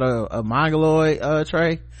think called a mongoloid,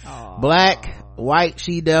 Trey? Aww. Black. White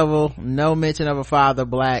she devil. No mention of a father.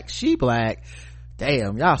 Black. She black.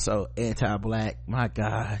 Damn, y'all so anti-black. My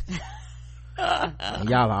God.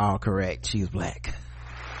 Y'all are all correct. She's black.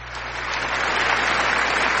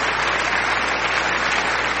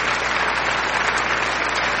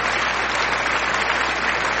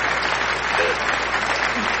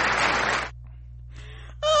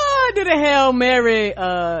 Did a Hail Mary,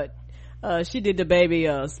 she did the baby,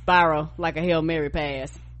 spiral, like a Hail Mary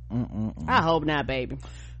pass. I hope not, baby.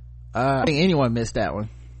 I think anyone missed that one.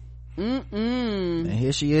 And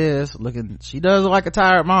here she is looking, she does look like a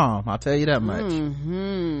tired mom, I'll tell you that much.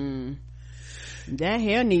 That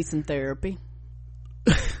hair needs some therapy.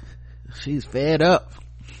 She's fed up.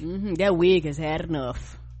 That wig has had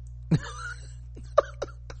enough.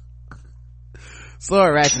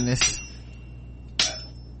 Sword ratchetness.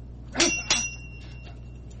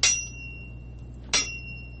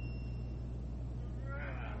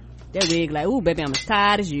 That wig like, ooh, baby, I'm as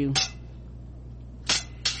tired as you.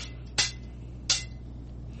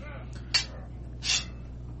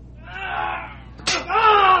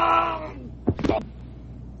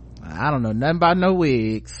 I don't know nothing about no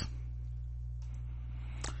wigs.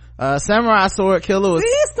 Samurai sword killer was...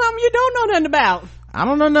 See, something you don't know nothing about. I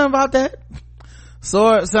don't know nothing about that.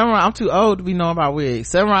 Samurai, I'm too old to be knowing about wigs.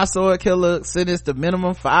 Samurai sword killer sentenced to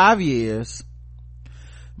minimum 5 years.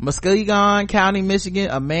 Muskegon County, Michigan,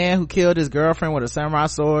 a man who killed his girlfriend with a samurai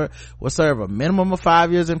sword will serve a minimum of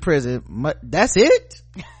 5 years in prison. That's it?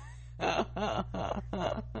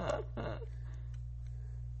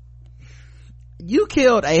 You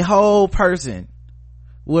killed a whole person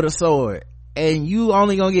with a sword and you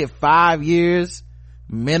only gonna get 5 years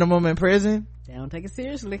minimum in prison? They don't take it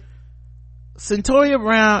seriously. Centoria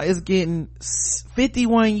Brown is getting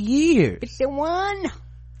 51 years. 51?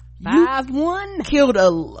 5-1? Killed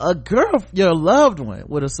a girl, your loved one,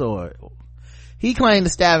 with a sword. He claimed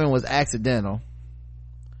the stabbing was accidental.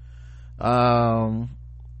 Yeah,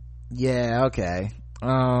 okay.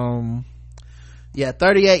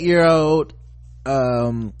 38-year-old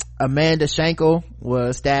Amanda Schenkel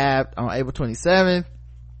was stabbed on April 27th.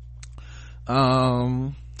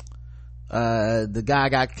 The guy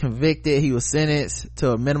got convicted. He was sentenced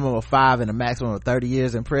to a minimum of 5 and a maximum of 30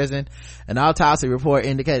 years in prison. An autopsy report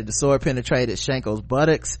indicated the sword penetrated Schenkel's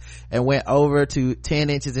buttocks and went over to 10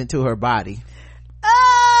 inches into her body.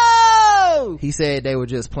 Oh! He said they were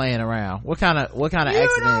just playing around. What kind of you accident?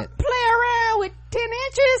 Don't play around with 10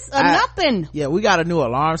 inches or nothing. Yeah, we got a new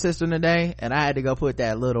alarm system today, and I had to go put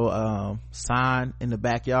that little sign in the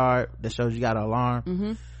backyard that shows you got an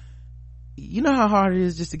alarm. You know how hard it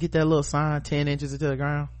is just to get that little sign 10 inches into the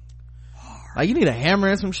ground? Like, you need a hammer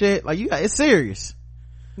and some shit. Like, it's serious.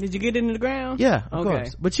 Did you get it in the ground? Yeah, of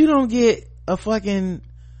course. But you don't get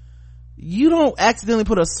you don't accidentally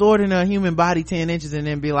put a sword in a human body 10 inches and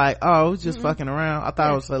then be like, oh, it was just fucking around. I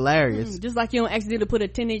thought it was hilarious. Just like you don't accidentally put a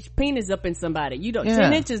 10-inch penis up in somebody. You don't,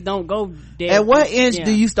 10 inches don't go there. At what inch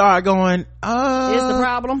do you start going, Is the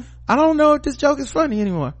problem? I don't know if this joke is funny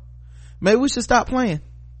anymore. Maybe we should stop playing.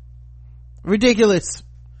 Ridiculous.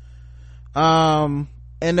 And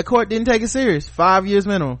the court didn't take it serious. 5 years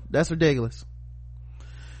minimum. That's ridiculous.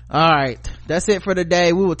 All right, that's it for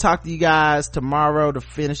today. We will talk to you guys tomorrow to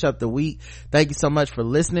finish up the week. Thank you so much for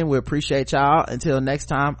listening. We appreciate y'all. Until next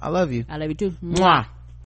time, I love you. I love you too. Mwah.